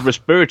all have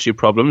respiratory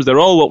problems. They're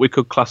all what we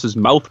could class as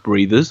mouth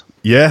breathers.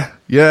 Yeah.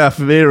 I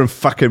hear them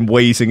fucking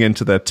wheezing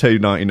into their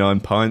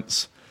 $2.99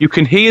 pints. You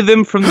can hear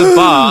them from the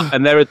bar,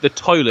 and they're at the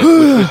toilet,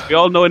 which we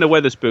all know in a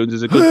Wetherspoons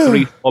is a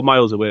good 3-4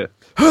 miles away.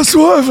 That's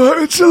why I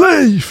voted to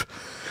leave.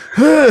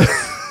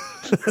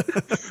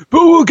 But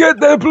we'll get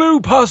their blue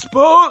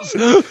passports.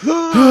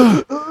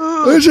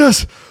 I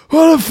just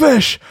want to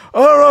fish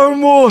our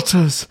own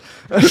waters.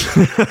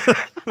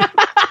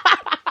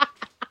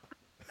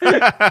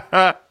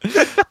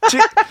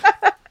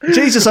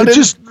 Jesus,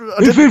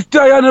 if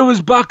Diana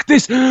was back,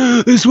 this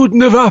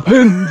wouldn't have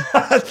happened.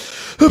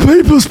 The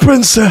people's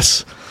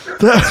princess.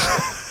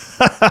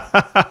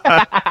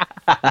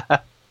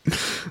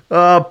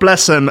 Oh,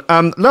 bless him.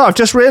 No, I've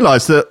just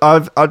realised that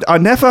I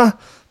never,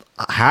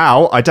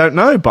 how, I don't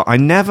know, but I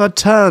never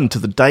turn to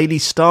the Daily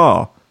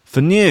Star for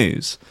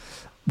news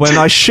when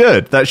I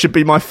should. That should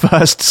be my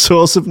first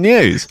source of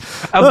news.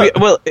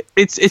 Well,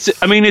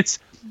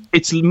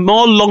 it's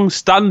more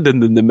long-standing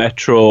than the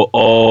Metro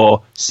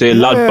or, say,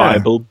 Lad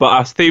Bible, but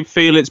I still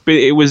feel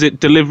it was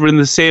delivering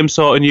the same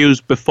sort of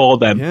news before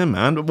them. Yeah,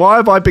 man. Why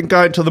have I been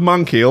going to the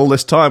Monkey all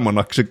this time when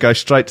I should go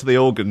straight to the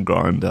organ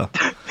grinder?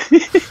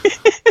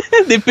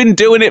 They've been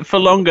doing it for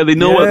longer. They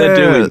know what they're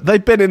doing.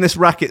 They've been in this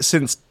racket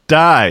since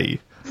day.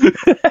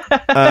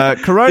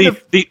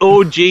 The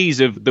OGs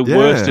of the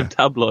worst of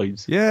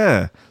tabloids.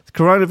 Yeah. The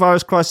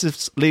coronavirus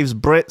crisis leaves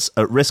Brits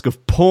at risk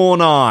of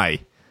porn eye.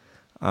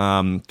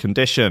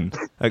 Condition,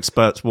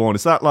 experts warn.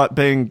 Is that like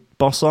being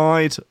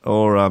boss-eyed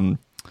or I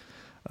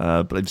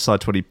believe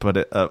Side20 put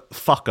it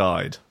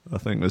fuck-eyed, I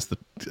think was the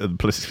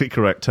politically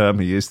correct term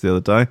he used the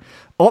other day.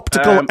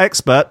 Optical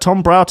expert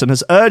Tom Broughton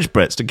has urged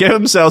Brits to give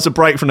themselves a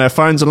break from their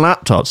phones and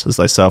laptops as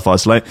they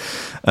self-isolate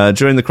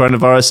during the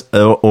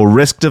coronavirus or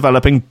risk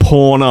developing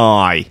porn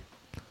eye.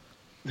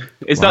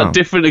 Is that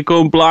different to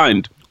going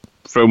blind?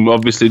 From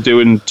obviously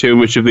doing too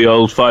much of the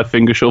old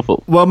 5-finger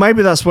shuffle. Well,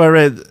 maybe that's where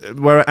it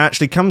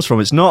actually comes from.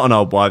 It's not an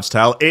old wives'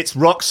 tale. It's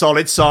rock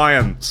solid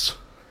science.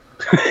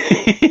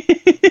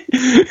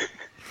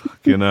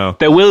 You know.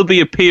 There will be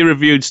a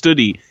peer-reviewed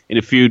study in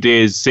a few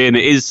days saying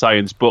it is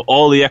science, but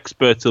all the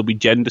experts will be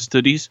gender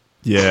studies.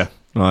 Yeah,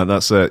 right,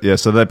 that's it. Yeah,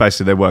 so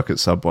they work at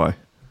Subway.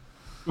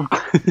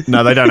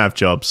 No, they don't have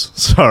jobs.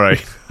 Sorry.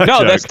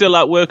 No, they're still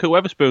at work at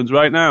Wetherspoons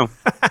right now.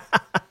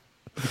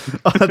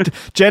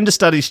 Gender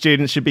studies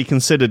students should be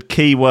considered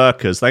key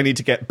workers. They need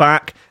to get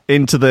back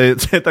into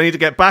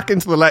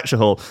the lecture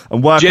hall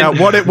and work out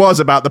what it was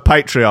about the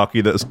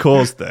patriarchy that has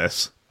caused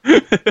this.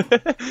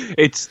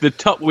 It's the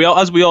top.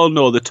 As we all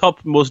know, the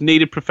top most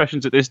needed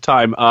professions at this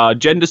time are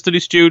gender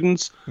studies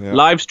students,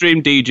 live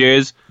stream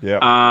DJs,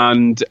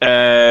 and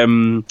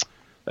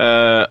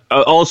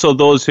also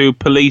those who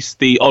police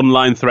the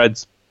online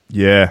threads.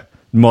 Yeah,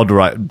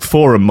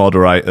 forum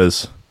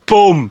moderators.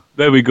 Boom!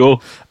 There we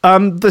go.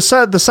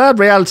 The sad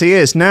reality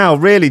is now,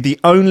 really, the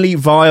only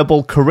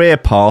viable career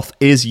path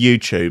is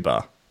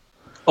YouTuber.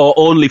 Or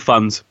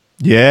OnlyFans.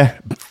 Yeah.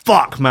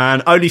 Fuck,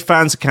 man.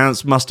 OnlyFans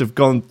accounts must have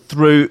gone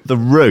through the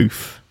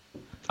roof.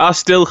 I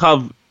still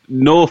have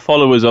no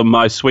followers on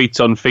my Sweets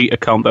on Feet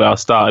account that I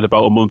started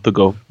about a month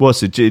ago.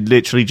 What's it?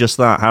 Literally just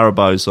that,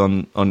 Haribo's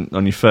on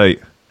your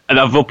feet. And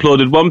I've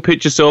uploaded one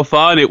picture so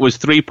far, and it was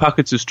 3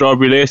 packets of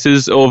strawberry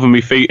laces over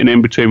my feet and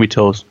in between my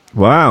toes.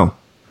 Wow.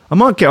 I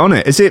might get on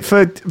it. Is it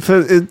for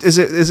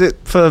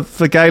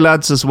gay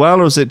lads as well,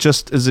 or is it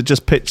just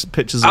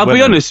pictures of I'll women?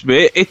 be honest,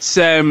 mate. It's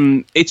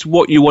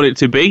what you want it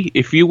to be.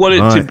 If you want it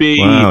to be,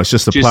 wow, it's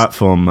just a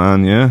platform,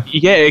 man. Yeah.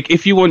 Yeah.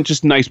 If you want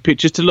just nice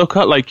pictures to look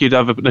at, like you'd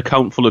have an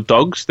account full of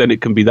dogs, then it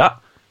can be that.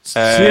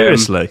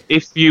 Seriously.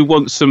 If you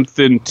want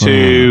something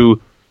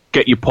to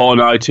get your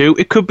porn eye to,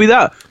 it could be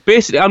that.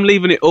 Basically, I'm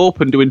leaving it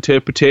open to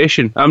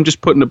interpretation. I'm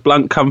just putting a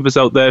blank canvas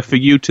out there for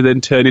you to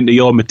then turn into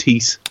your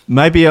Matisse.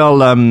 Maybe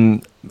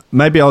I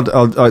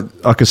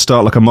could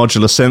start like a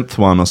modular synth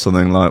one or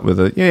something like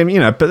with it. Yeah, you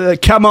know.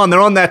 But come on, they're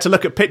on there to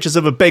look at pictures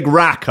of a big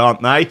rack,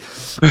 aren't they?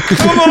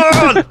 Come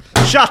on,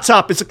 shut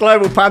up! It's a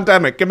global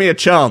pandemic. Give me a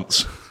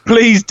chance.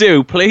 Please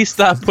do. Please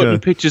start putting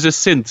pictures of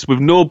synths with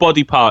no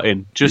body part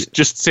in, just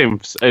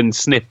synths and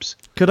snips.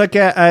 Could I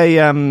get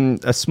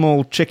a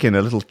small chicken,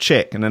 a little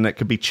chick, and then it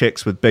could be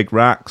chicks with big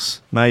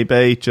racks,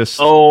 maybe? Just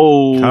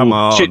come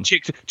on,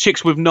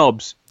 chicks with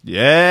knobs.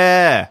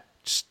 Yeah.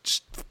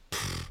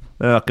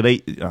 I could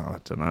eat. Oh, I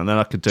don't know. And then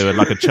I could do it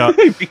like a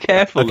Be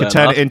careful. I could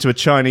turn it into a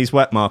Chinese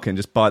wet market and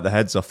just bite the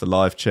heads off the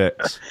live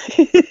chicks.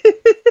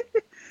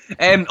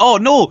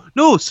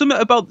 No, something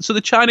about the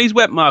Chinese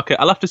wet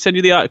market. I'll have to send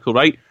you the article,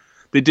 right?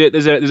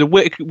 There's a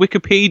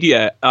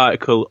Wikipedia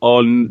article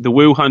on the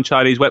Wuhan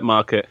Chinese wet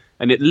market,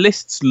 and it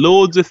lists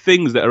loads of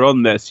things that are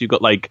on there. So you've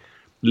got like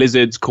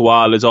lizards,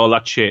 koalas, all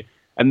that shit,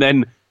 and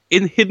then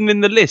hidden in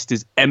the list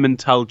is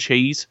Emmental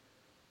cheese.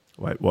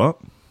 Wait, what?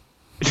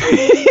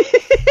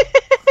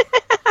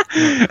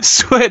 I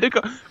swear to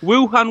God,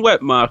 Wuhan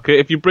wet market.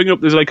 If you bring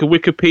up, there's like a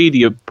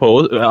Wikipedia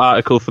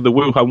article for the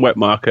Wuhan wet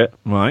market,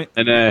 right?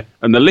 And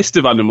the list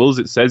of animals.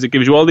 It says it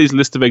gives you all these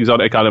list of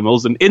exotic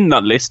animals, and in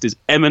that list is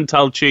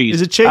Emmental cheese.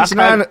 Is a cheese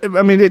an animal?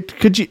 I mean,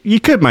 you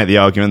could make the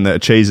argument that a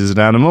cheese is an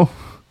animal.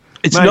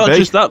 It's not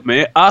just that,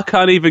 mate. I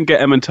can't even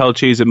get Emmental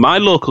cheese at my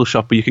local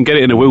shop, but you can get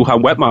it in a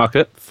Wuhan wet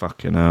market.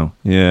 Fucking hell,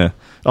 yeah.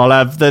 I'll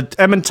have the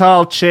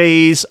Emmental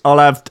cheese. I'll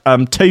have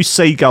 2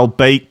 seagull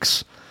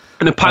beaks.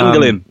 And a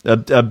pangolin.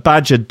 A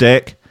badger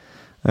dick.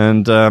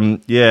 And,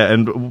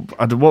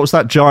 and what was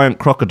that giant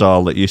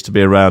crocodile that used to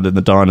be around in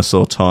the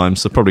dinosaur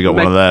times? They've probably got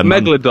one of them.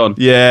 Megalodon.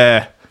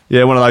 Yeah,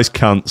 one of those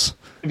cunts.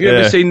 Have you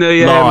ever seen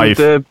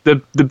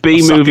the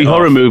B-movie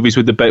horror movies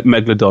with the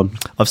Megalodon?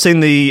 I've seen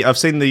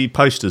the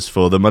posters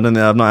for them. I don't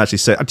know. I've not actually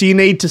seen. Do you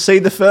need to see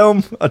the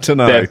film? I don't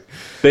know.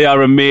 They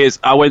are amazing.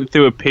 I went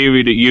through a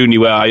period at uni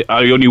where I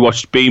only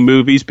watched B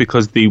movies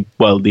because the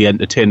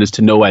entertain us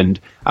to no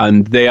end,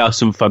 and they are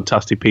some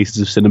fantastic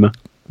pieces of cinema.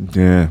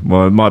 Yeah,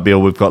 well, it might be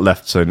all we've got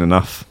left soon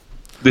enough.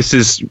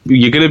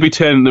 You're going to be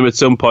turning them at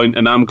some point,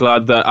 and I'm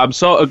glad that I'm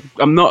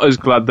not as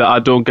glad that I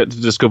don't get to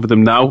discover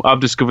them now.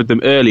 I've discovered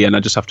them early, and I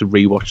just have to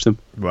rewatch them.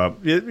 Well,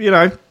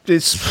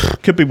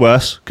 could be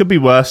worse. Could be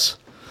worse.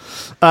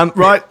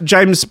 Right,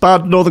 James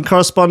Budd, Northern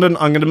correspondent.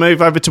 I'm going to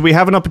move over to. We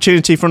have an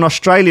opportunity for an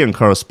Australian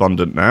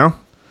correspondent now.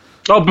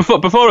 Oh,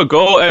 before I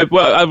go,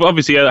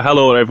 obviously,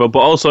 hello everyone, but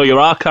also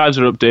your archives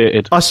are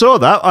updated. I saw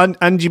that,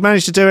 and you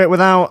managed to do it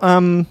without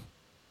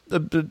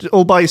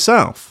all by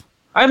yourself.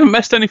 I haven't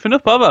messed anything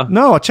up, have I?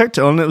 No, I checked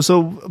it on. It was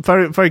all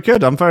very, very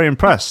good. I'm very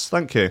impressed.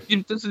 Thank you.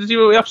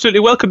 You're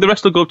absolutely welcome. The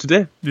rest will go up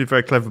today. You're a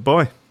very clever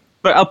boy.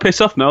 Right, I'll piss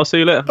off now. I'll see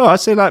you later. Oh, I'll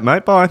see you later,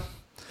 mate. Bye.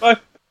 Bye.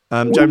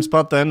 James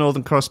Budd there,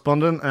 Northern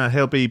correspondent.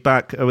 He'll be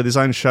back with his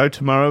own show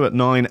tomorrow at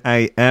 9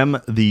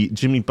 a.m, the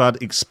Jimmy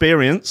Budd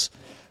Experience.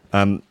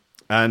 And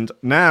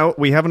now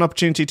we have an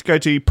opportunity to go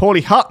to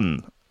Paulie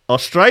Hutton,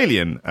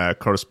 Australian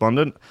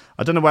correspondent.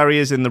 I don't know where he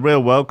is in the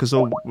real world, because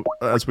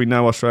as we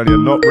know, Australia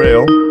not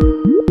real.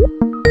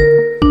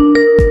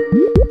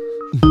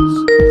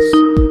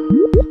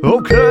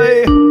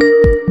 Okay.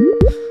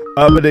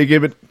 I'm going to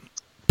give it...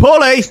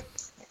 Paulie!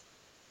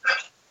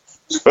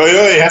 Oh,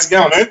 yeah, how's it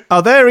going, man?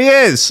 Oh, there he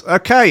is.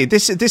 Okay,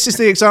 this is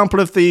the example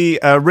of the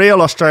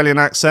real Australian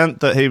accent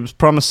that he was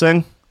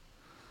promising.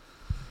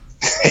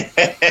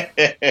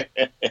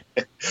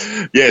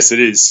 Yes, it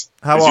is.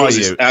 How Yours are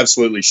is you?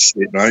 absolutely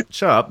shit, mate.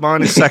 Shut up.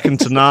 Mine is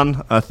second to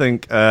none. I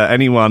think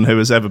anyone who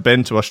has ever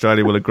been to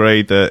Australia will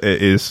agree that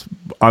it is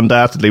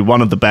undoubtedly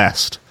one of the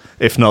best,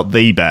 if not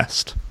the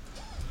best.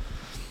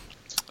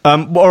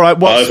 All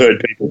right. I've heard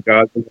people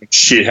go,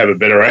 shit, have a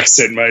better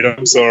accent, mate.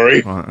 I'm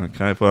sorry. Right,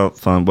 okay, well,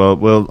 fine.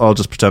 Well, I'll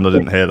just pretend I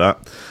didn't hear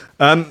that.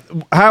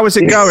 How is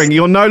it going?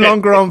 You're no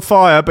longer on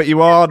fire, but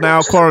you are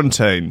now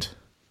quarantined.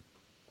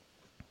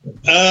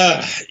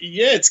 Yeah,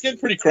 it's getting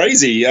pretty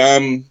crazy.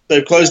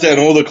 They've closed down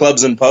all the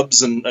clubs and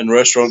pubs and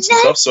restaurants and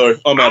stuff, so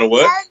I'm out of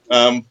work,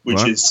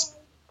 which is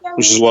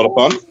a lot of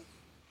fun.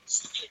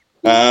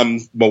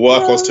 My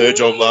wife lost her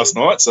job last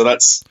night, so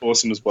that's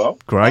awesome as well.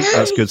 Great,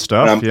 that's good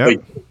stuff. Yeah,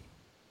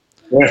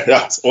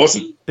 it's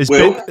awesome.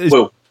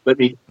 Will, let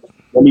me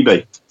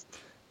be.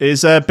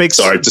 Is big?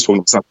 Sorry, just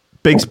wanted something.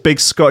 Big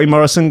Scotty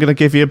Morrison going to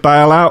give you a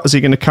bailout? Is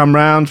he going to come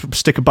round,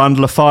 stick a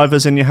bundle of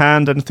fivers in your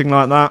hand, anything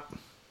like that?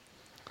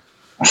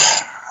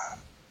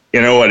 You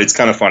know what? It's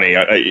kind of funny.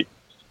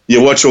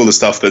 You watch all the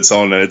stuff that's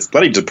on, and it's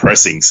bloody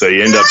depressing. So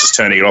you end up just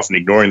turning it off and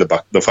ignoring the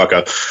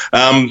fucker.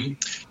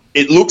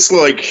 It looks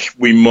like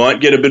we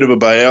might get a bit of a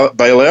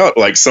bailout.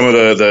 Like some of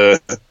the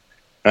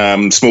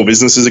small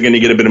businesses are going to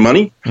get a bit of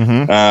money,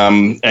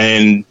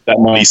 and that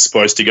money's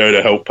supposed to go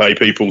to help pay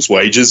people's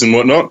wages and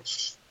whatnot.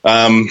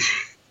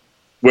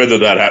 Whether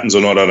that happens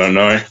or not, I don't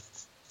know.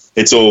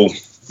 It's all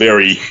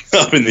very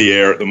up in the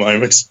air at the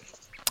moment.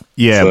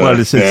 Yeah, so, well,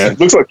 it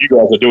looks like you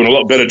guys are doing a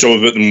lot better job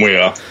of it than we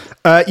are.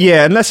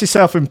 Yeah, unless you're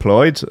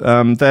self-employed,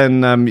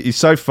 then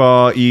so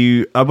far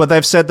well,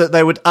 they've said that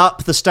they would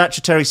up the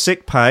statutory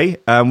sick pay,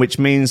 which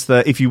means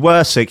that if you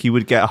were sick, you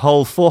would get a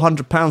whole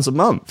 £400 a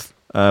month,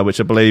 which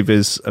I believe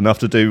is enough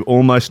to do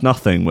almost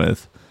nothing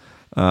with.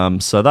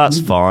 So that's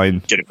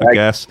fine, I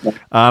guess.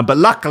 But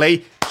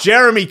luckily,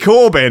 Jeremy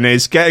Corbyn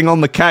is getting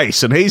on the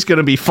case, and he's going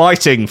to be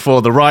fighting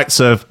for the rights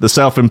of the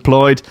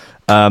self-employed.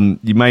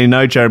 You may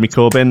know Jeremy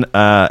Corbyn.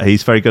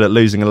 He's very good at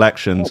losing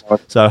elections.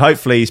 So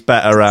hopefully he's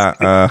better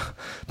at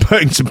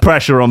putting some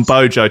pressure on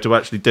Bojo to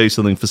actually do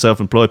something for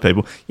self-employed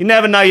people. You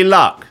never know your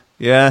luck.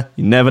 Yeah,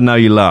 you never know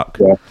your luck.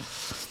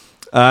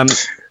 Yeah.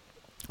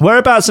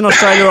 Whereabouts in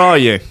Australia are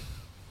you?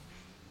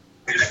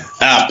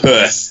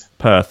 Perth.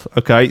 Perth.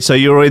 Okay, so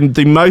you're in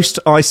the most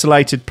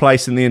isolated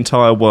place in the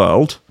entire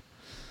world.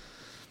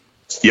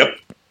 Yep.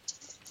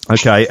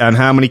 Okay, and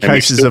how many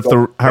cases of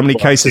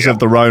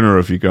the Rona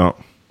have you got?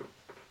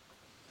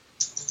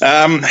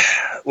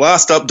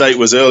 Last update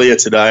was earlier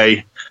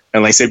today,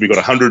 and they said we got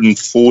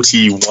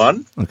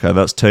 141. Okay,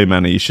 that's too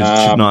many. You should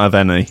not have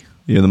any.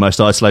 You're the most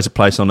isolated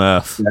place on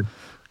Earth. Yeah.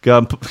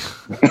 Go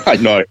I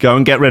know. Go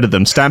and get rid of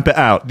them. Stamp it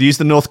out. Use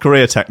the North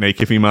Korea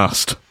technique if you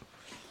must.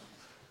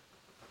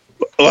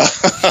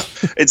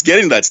 It's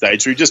getting to that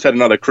stage. We just had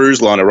another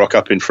cruise liner rock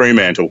up in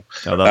Fremantle,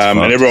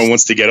 and everyone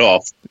wants to get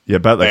off. Yeah,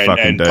 bet they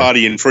fucking do. And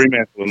party in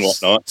Fremantle and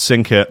whatnot.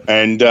 Sink it.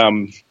 And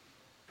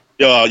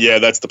yeah,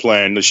 that's the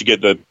plan. They should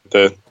get get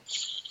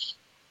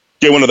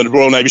one of the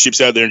Royal Navy ships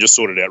out there and just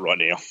sort it out right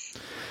now.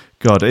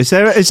 God, is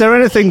there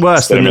anything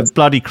worse than a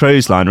bloody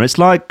cruise liner? It's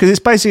like,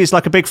 because it's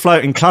like a big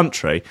floating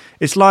country.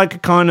 It's like a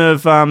kind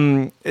of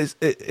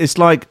it's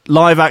like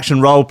live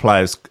action role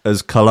players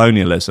as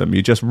colonialism.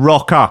 You just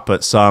rock up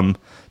at some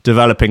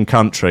developing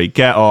country,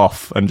 get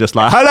off, and just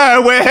like,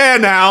 hello, we're here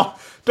now.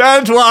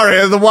 Don't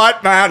worry, the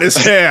white man is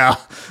here.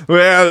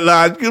 Well,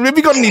 have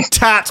you got any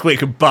tats we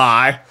could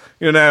buy?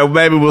 You know,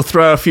 maybe we'll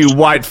throw a few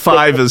white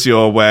fivers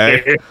your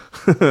way.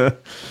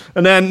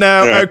 And then,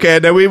 no,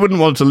 we wouldn't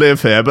want to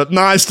live here, but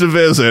nice to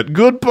visit.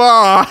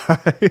 Goodbye.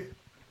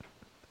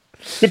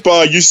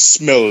 Goodbye, you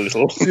smell a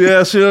little.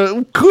 Yes,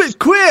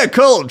 queer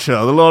culture.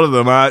 A lot of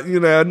them are,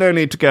 no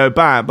need to go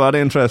back, but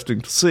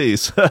interesting to see,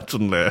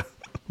 certainly.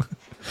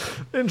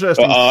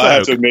 Interesting. I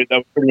have to admit, that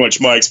was pretty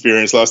much my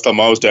experience last time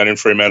I was down in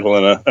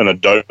Fremantle and a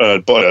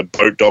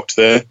boat docked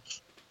there.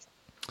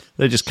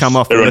 They just come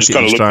off and look at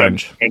you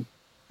strange. Are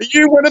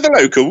you one of the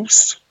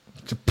locals?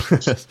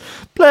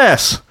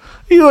 Bless.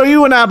 Are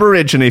you an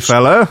Aborigine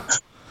fellow?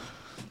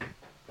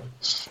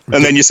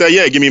 And then you say,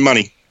 yeah, give me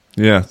money.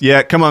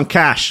 Yeah, come on,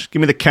 cash. Give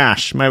me the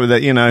cash. Maybe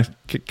that,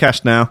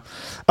 cash now.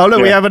 Oh,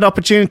 look, we have an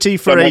opportunity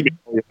for a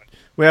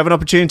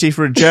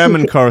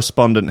German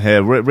correspondent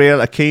here. Real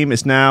Akeem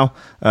is now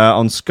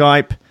on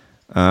Skype.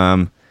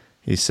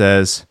 He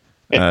says,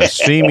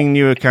 streaming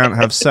new account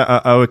have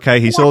set.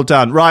 Okay, he's all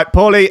done. Right,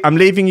 Paulie, I'm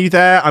leaving you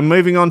there. I'm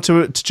moving on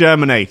to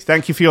Germany.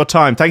 Thank you for your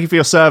time. Thank you for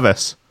your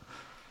service.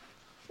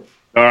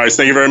 All right,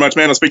 thank you very much,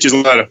 man. I'll speak to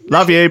you later.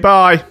 Love you.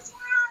 Bye.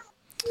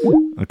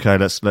 Okay,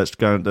 let's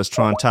go. Let's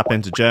try and tap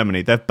into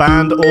Germany. They've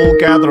banned all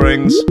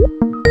gatherings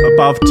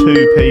above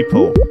 2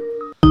 people.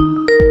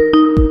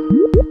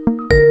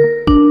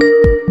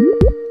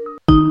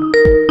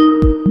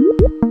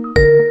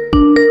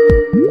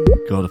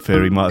 God, I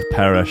fear he might have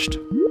perished.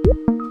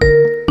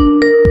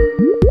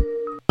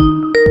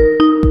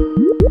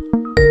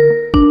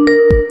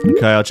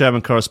 Okay, our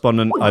German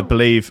correspondent, I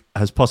believe,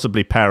 has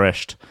possibly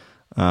perished.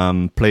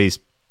 Please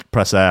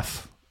press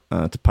F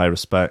to pay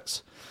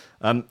respects.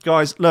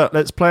 Guys, look,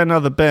 let's play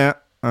another bit.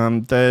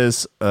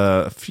 There's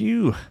a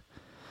few...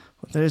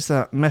 There's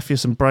that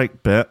Mephius and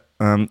Break bit.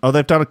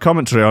 They've done a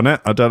commentary on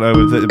it. I don't know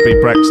if it'd be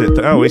Brexit.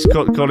 Oh, he's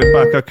calling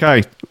back.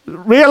 Okay.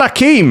 Real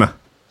Hakeem!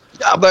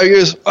 Yeah, there he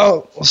is.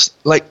 Oh,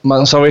 late,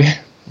 man, sorry.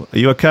 Are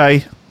you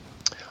okay?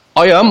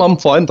 I am. I'm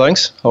fine,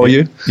 thanks. How are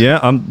you? Yeah,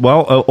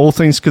 well, all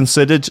things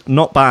considered,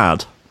 not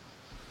bad.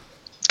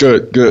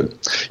 Good.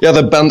 Yeah,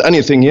 they banned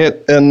anything here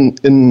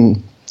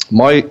in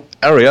my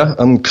area.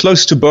 I'm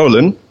close to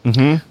Berlin.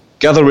 Mm-hmm.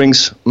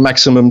 Gatherings,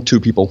 maximum 2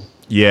 people.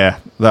 Yeah,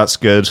 that's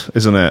good,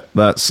 isn't it?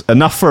 That's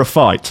enough for a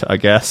fight, I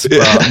guess,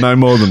 but no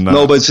more than that.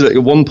 No, but it's a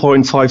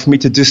 1.5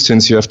 meter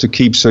distance you have to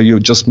keep, so you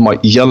just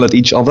might yell at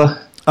each other.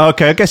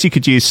 Okay, I guess you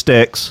could use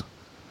sticks.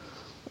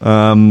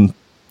 Yeah.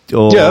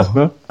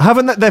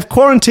 They've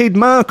quarantined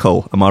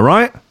Merkel, am I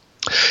right?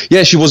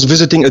 Yeah, she was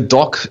visiting a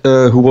doc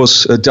who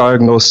was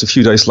diagnosed a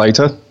few days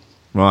later.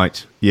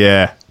 Right,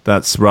 yeah,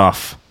 that's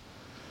rough.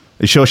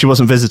 Are you sure she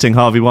wasn't visiting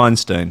Harvey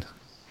Weinstein?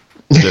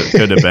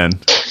 Could have been.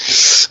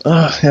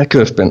 Yeah,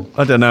 could have been.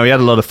 I don't know. He had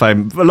a lot of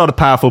fame, a lot of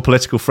powerful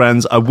political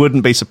friends. I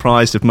wouldn't be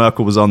surprised if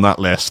Merkel was on that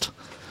list.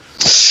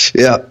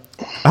 Yeah.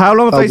 How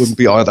long have I wouldn't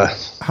be either.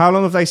 How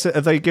long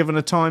have they given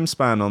a time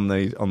span on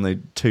the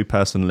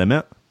 2-person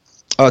limit?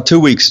 2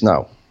 weeks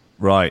now.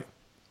 Right.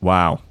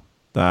 Wow.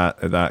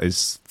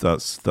 That's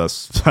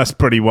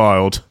pretty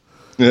wild.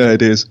 Yeah,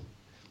 it is.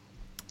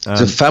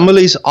 So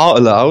families are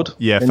allowed.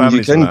 Yeah, and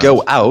families you can allowed.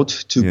 go out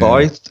to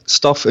buy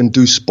stuff and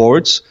do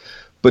sports.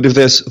 But if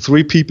there's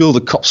 3 people, the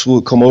cops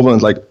will come over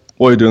and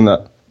why are you doing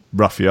that?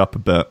 Rough you up a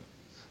bit.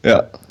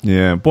 Yeah.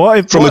 Yeah.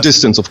 From a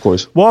distance, of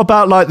course. What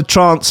about the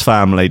trans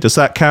family? Does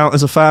that count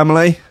as a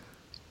family?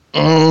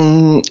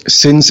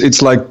 Since it's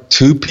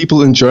 2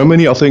 people in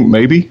Germany, I think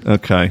maybe.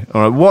 Okay.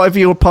 All right. What if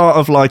you were part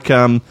of like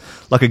a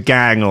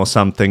gang or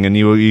something, and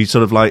you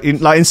sort of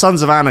in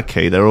Sons of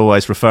Anarchy, they're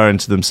always referring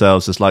to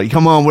themselves as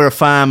come on, we're a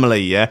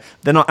family. Yeah.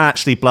 They're not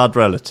actually blood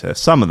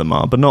relatives. Some of them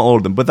are, but not all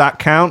of them. Would that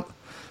count?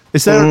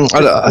 Is there?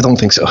 I don't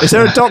think so. Is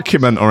there a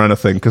document or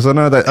anything? Because I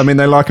know that. I mean,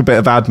 they like a bit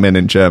of admin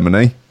in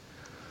Germany.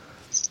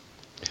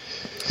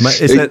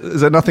 Is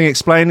there nothing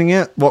explaining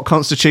it? What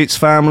constitutes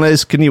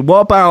families?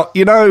 What about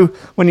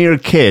when you're a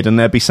kid and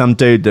there'd be some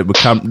dude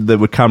that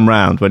would come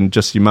round when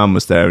just your mum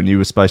was there and you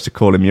were supposed to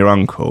call him your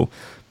uncle,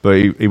 but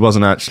he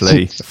wasn't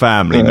actually a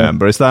family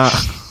member. Is that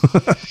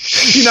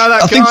that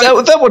I think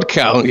that would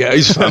count. Yeah,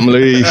 his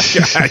family.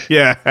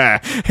 Yeah,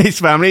 his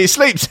family. He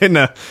sleeps in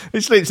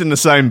the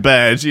same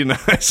bed.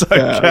 It's okay.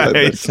 Yeah,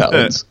 that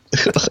counts.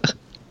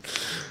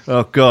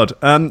 Oh God.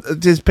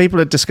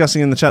 People are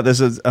discussing in the chat.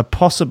 There's a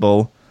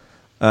possible.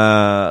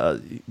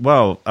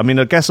 Well, I mean,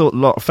 I guess a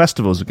lot of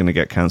festivals are going to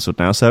get cancelled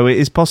now, so it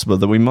is possible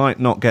that we might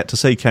not get to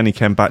see Kenny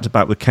Ken back to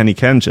back with Kenny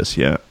Ken just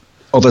yet.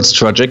 Oh, that's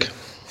tragic.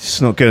 It's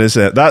not good, is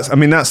it? That's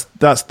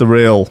the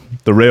real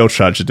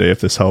tragedy of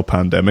this whole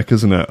pandemic,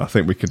 isn't it? I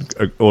think we can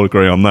all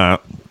agree on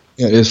that.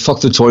 Yeah, it's fuck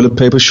the toilet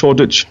paper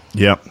shortage.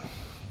 Yep.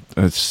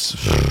 It's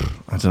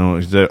I don't know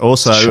what to do.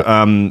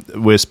 Also,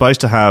 we're supposed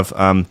to have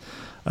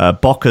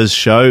Bocca's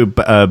show,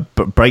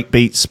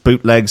 Breakbeats,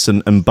 Bootlegs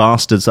and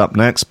Bastards up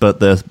next, but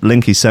the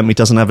link he sent me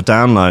doesn't have a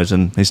download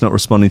and he's not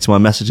responding to my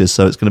messages,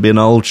 so it's going to be an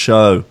old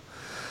show.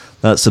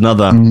 That's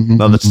another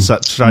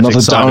tragic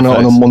another downer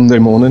on a Monday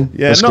morning.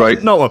 Yeah, that's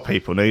great. Not what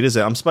people need, is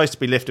it? I'm supposed to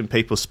be lifting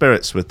people's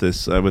spirits with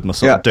this, with my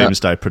sort of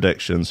doomsday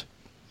predictions.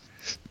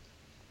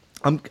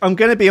 I'm going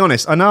to be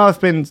honest. I know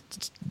I've been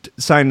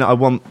saying that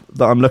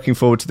I'm looking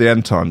forward to the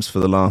end times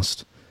for the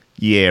last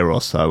year or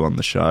so on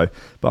the show,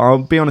 but I'll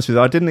be honest with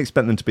you, I didn't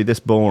expect them to be this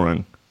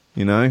boring.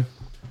 It kind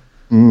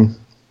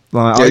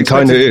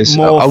of is.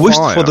 I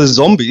wished for the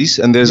zombies,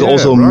 and there's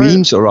also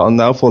memes around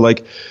now for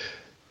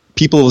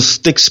people with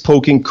sticks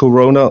poking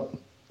Corona,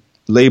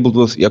 labeled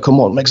with come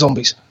on, make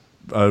zombies.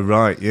 Oh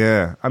right,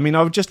 yeah. I mean,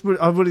 I would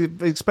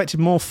have expected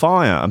more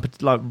fire,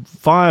 and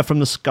fire from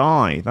the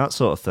sky, that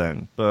sort of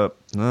thing. But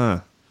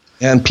no.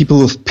 And people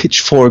with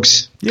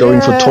pitchforks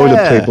going for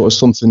toilet paper or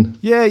something.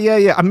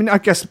 Yeah. I mean, I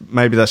guess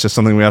maybe that's just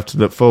something we have to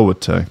look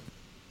forward to.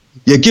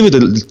 Yeah, give it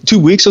 2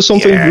 weeks or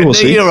something. Yeah, we'll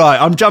see. You're right.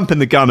 I'm jumping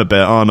the gun a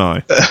bit, aren't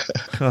I?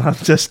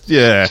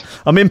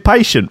 I'm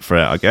impatient for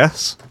it, I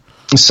guess.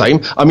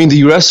 Same. I mean, the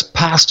US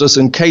passed us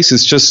in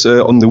cases just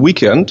on the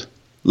weekend.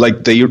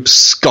 They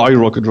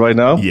skyrocket right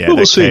now. Yeah,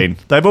 we'll see. Keen.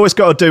 They've always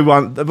got to do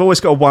one. They've always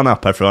got to one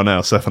up everyone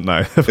else, haven't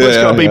they? They've always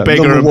got to be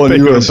bigger and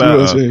bigger and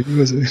better.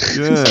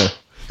 USA. Yeah,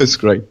 it's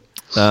great.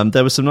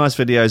 There were some nice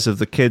videos of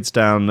the kids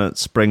down at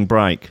spring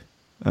break,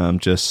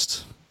 doing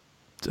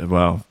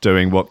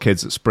what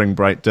kids at spring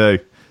break do,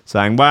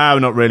 saying, "Wow,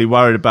 not really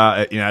worried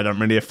about it. It don't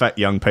really affect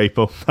young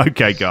people."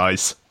 Okay,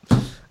 guys.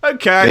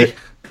 Okay. Yeah.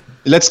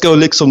 Let's go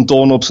lick some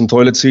doorknobs and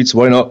toilet seats.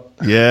 Why not?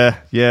 Yeah.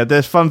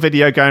 There's a fun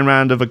video going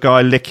around of a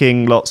guy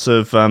licking lots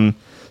of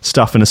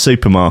stuff in a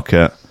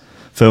supermarket,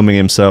 filming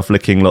himself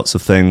licking lots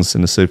of things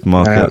in a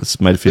supermarket. It's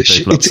made a few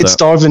people upset. It's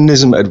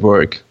Darwinism at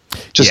work.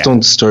 Just don't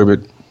disturb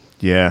it.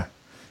 Yeah.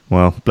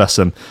 Well, bless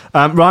them.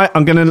 Right,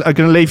 I'm gonna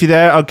leave you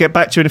there. I'll get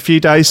back to you in a few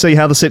days, see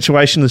how the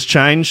situation has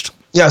changed.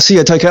 Yeah, see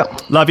you. Take care.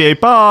 Love you.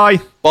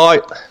 Bye. Bye.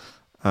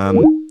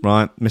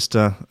 Right,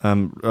 Mr.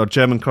 Our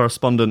German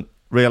correspondent,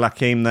 Real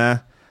Hakeem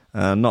there.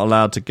 Not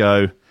allowed to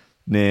go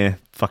near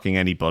fucking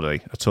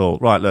anybody at all.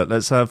 Right, look,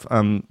 let's have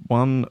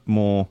one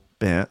more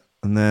bit,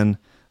 and then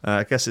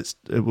I guess it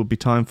will be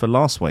time for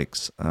last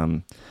week's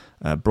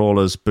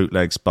Brawlers,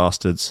 Bootlegs,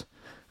 Bastards,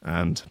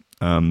 and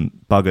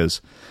Buggers.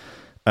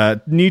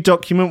 New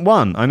Document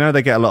 1. I know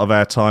they get a lot of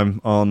airtime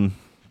on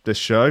this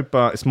show,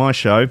 but it's my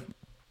show.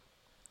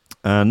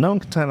 No one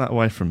can take that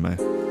away from me.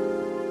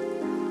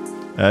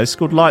 It's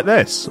called Like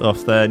This,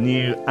 off their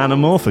new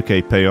Anamorphic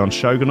EP on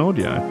Shogun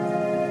Audio.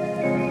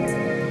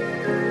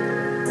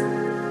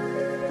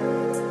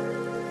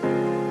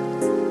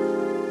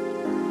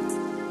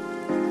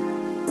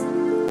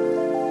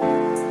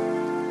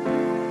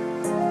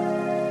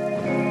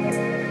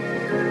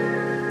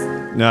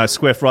 No,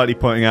 Squiff rightly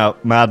pointing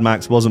out Mad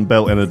Max wasn't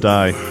built in a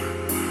day.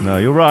 No,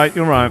 you're right.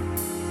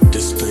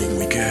 This thing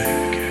we got,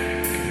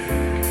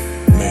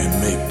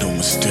 man, make no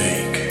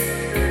mistake,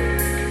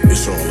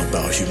 it's all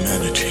about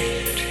humanity.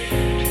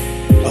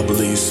 I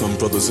believe some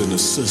brothers and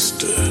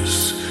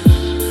sisters,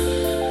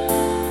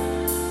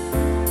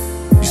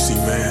 you see,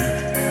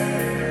 man,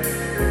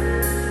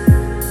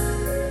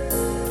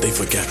 they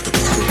forgot the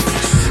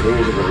purpose. These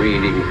are the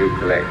readings you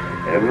collect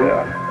every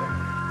hour.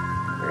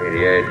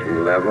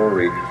 Radiation level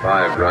reached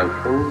 5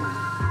 Roentgen.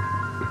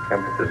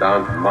 Temperature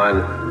down to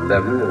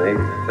 -11 in 8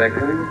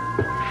 seconds.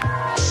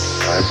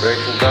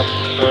 Vibrations up to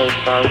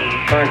 12,000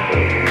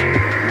 cycles.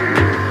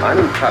 I'm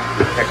in touch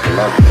with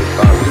technological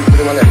advances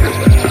pretty well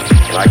everywhere.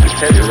 And I can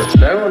tell you that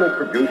no one has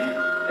produced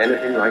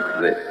anything like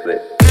this.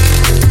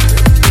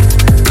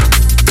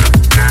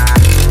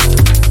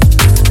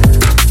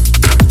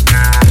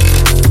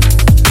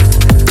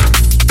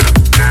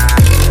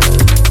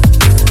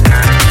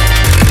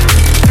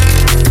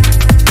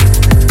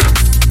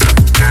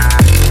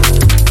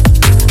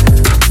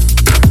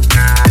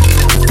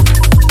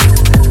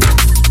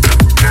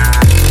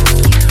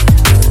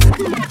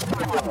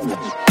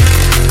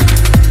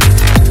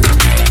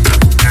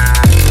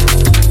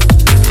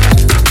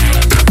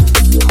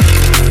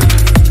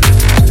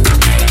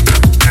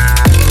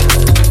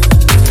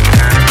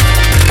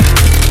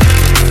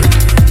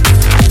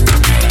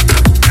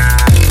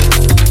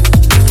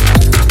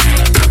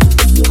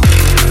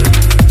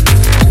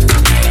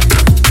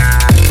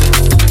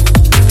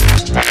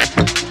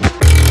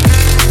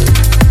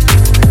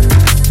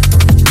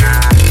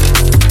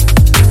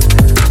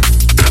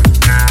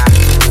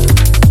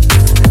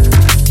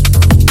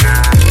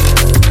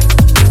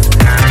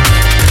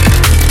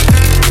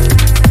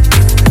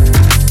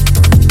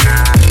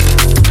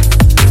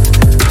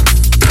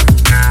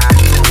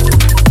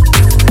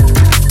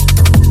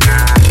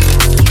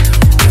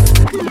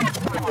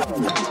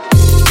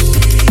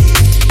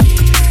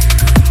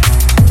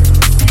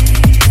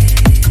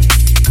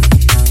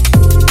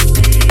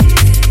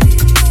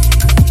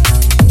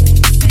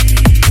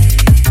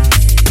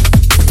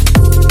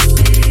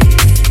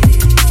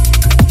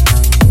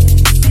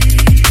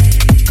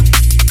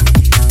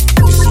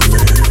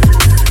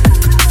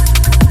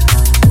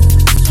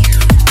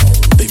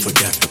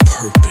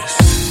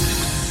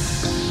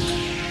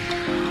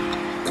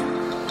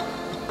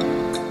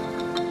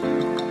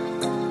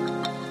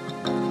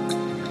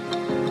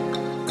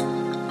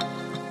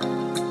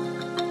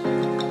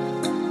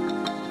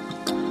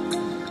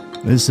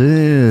 This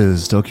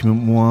is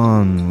Document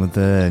 1 with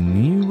their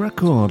new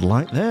record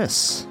Like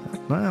This,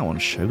 now on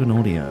Shogun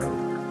Audio. These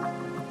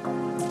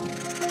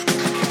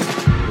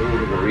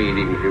are the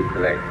readings you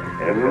collect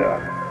every hour.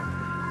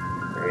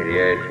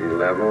 Radiation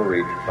level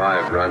reached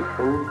 5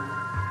 Roentgen.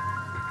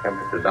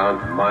 Temperature down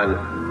to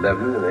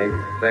 -11 in 8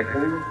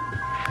 seconds.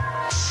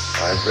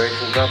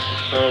 Vibrations up to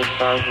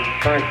 12,000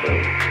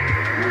 cycles.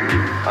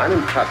 I'm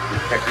in touch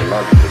with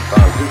technological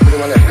advances pretty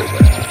well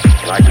everywhere.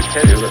 And I can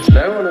tell you that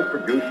no one has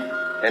produced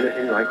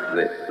anything like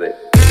this.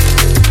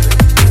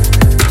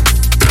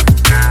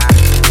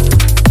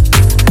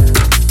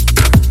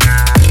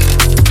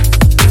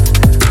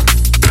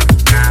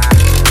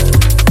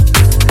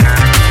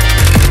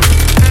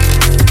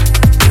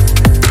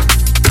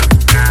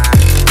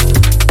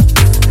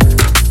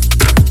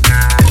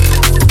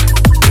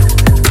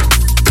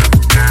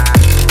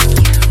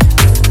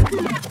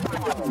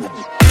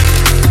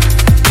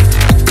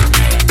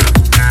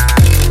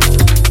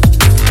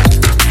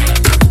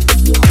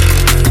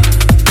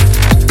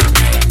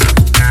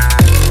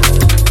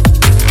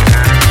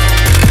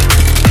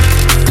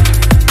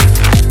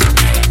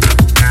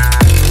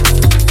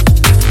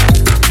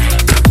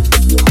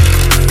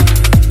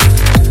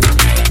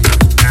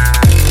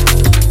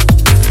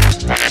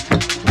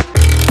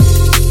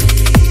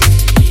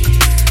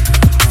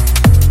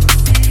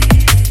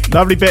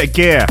 Lovely bit of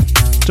gear.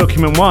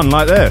 Document 1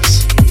 Like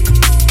This.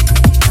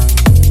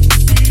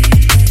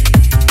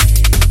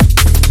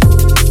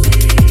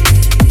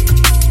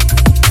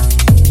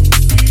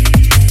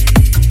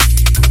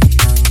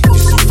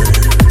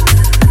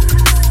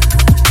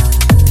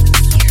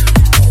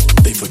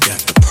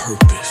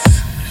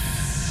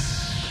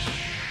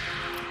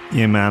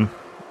 Yeah, man.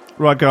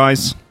 Right,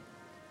 guys.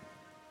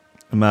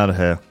 I'm out of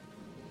here.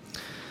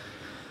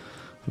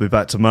 I'll be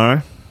back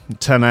tomorrow,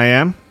 10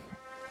 a.m.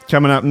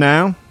 Coming up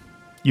now,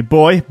 your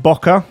boy,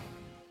 Bocca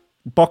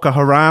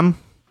Haram.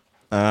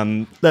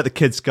 Let the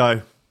kids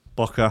go,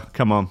 Bocca.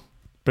 Come on.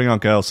 Bring our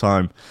girls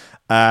home.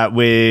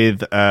 With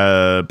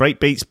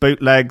breakbeats,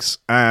 bootlegs,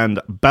 and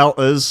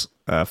belters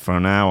for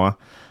an hour.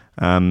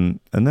 And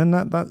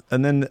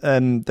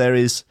then there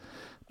is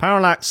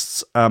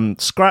Parallax's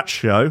Scratch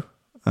Show,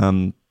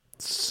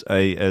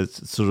 a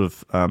sort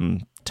of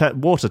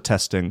water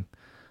testing,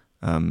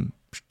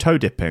 toe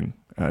dipping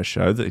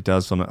show that he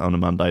does on a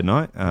Monday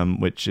night,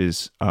 which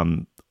is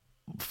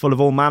full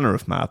of all manner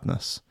of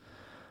madness.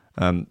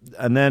 But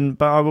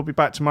I will be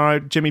back tomorrow.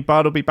 Jimmy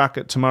Budd will be back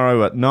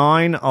tomorrow at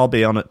 9. I'll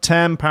be on at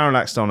 10.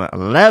 Parallax on at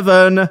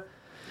 11.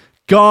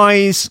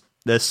 Guys,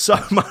 there's so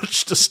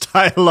much to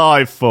stay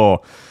alive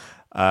for.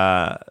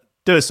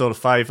 Do us all a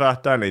favour.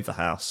 Don't leave the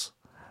house.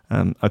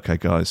 Okay,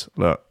 guys.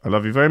 Look, I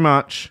love you very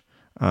much.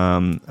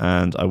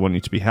 And I want you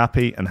to be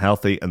happy and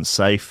healthy and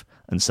safe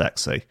and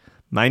sexy.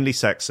 Mainly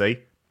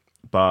sexy.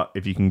 But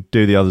if you can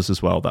do the others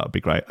as well, that would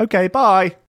be great. Okay, bye.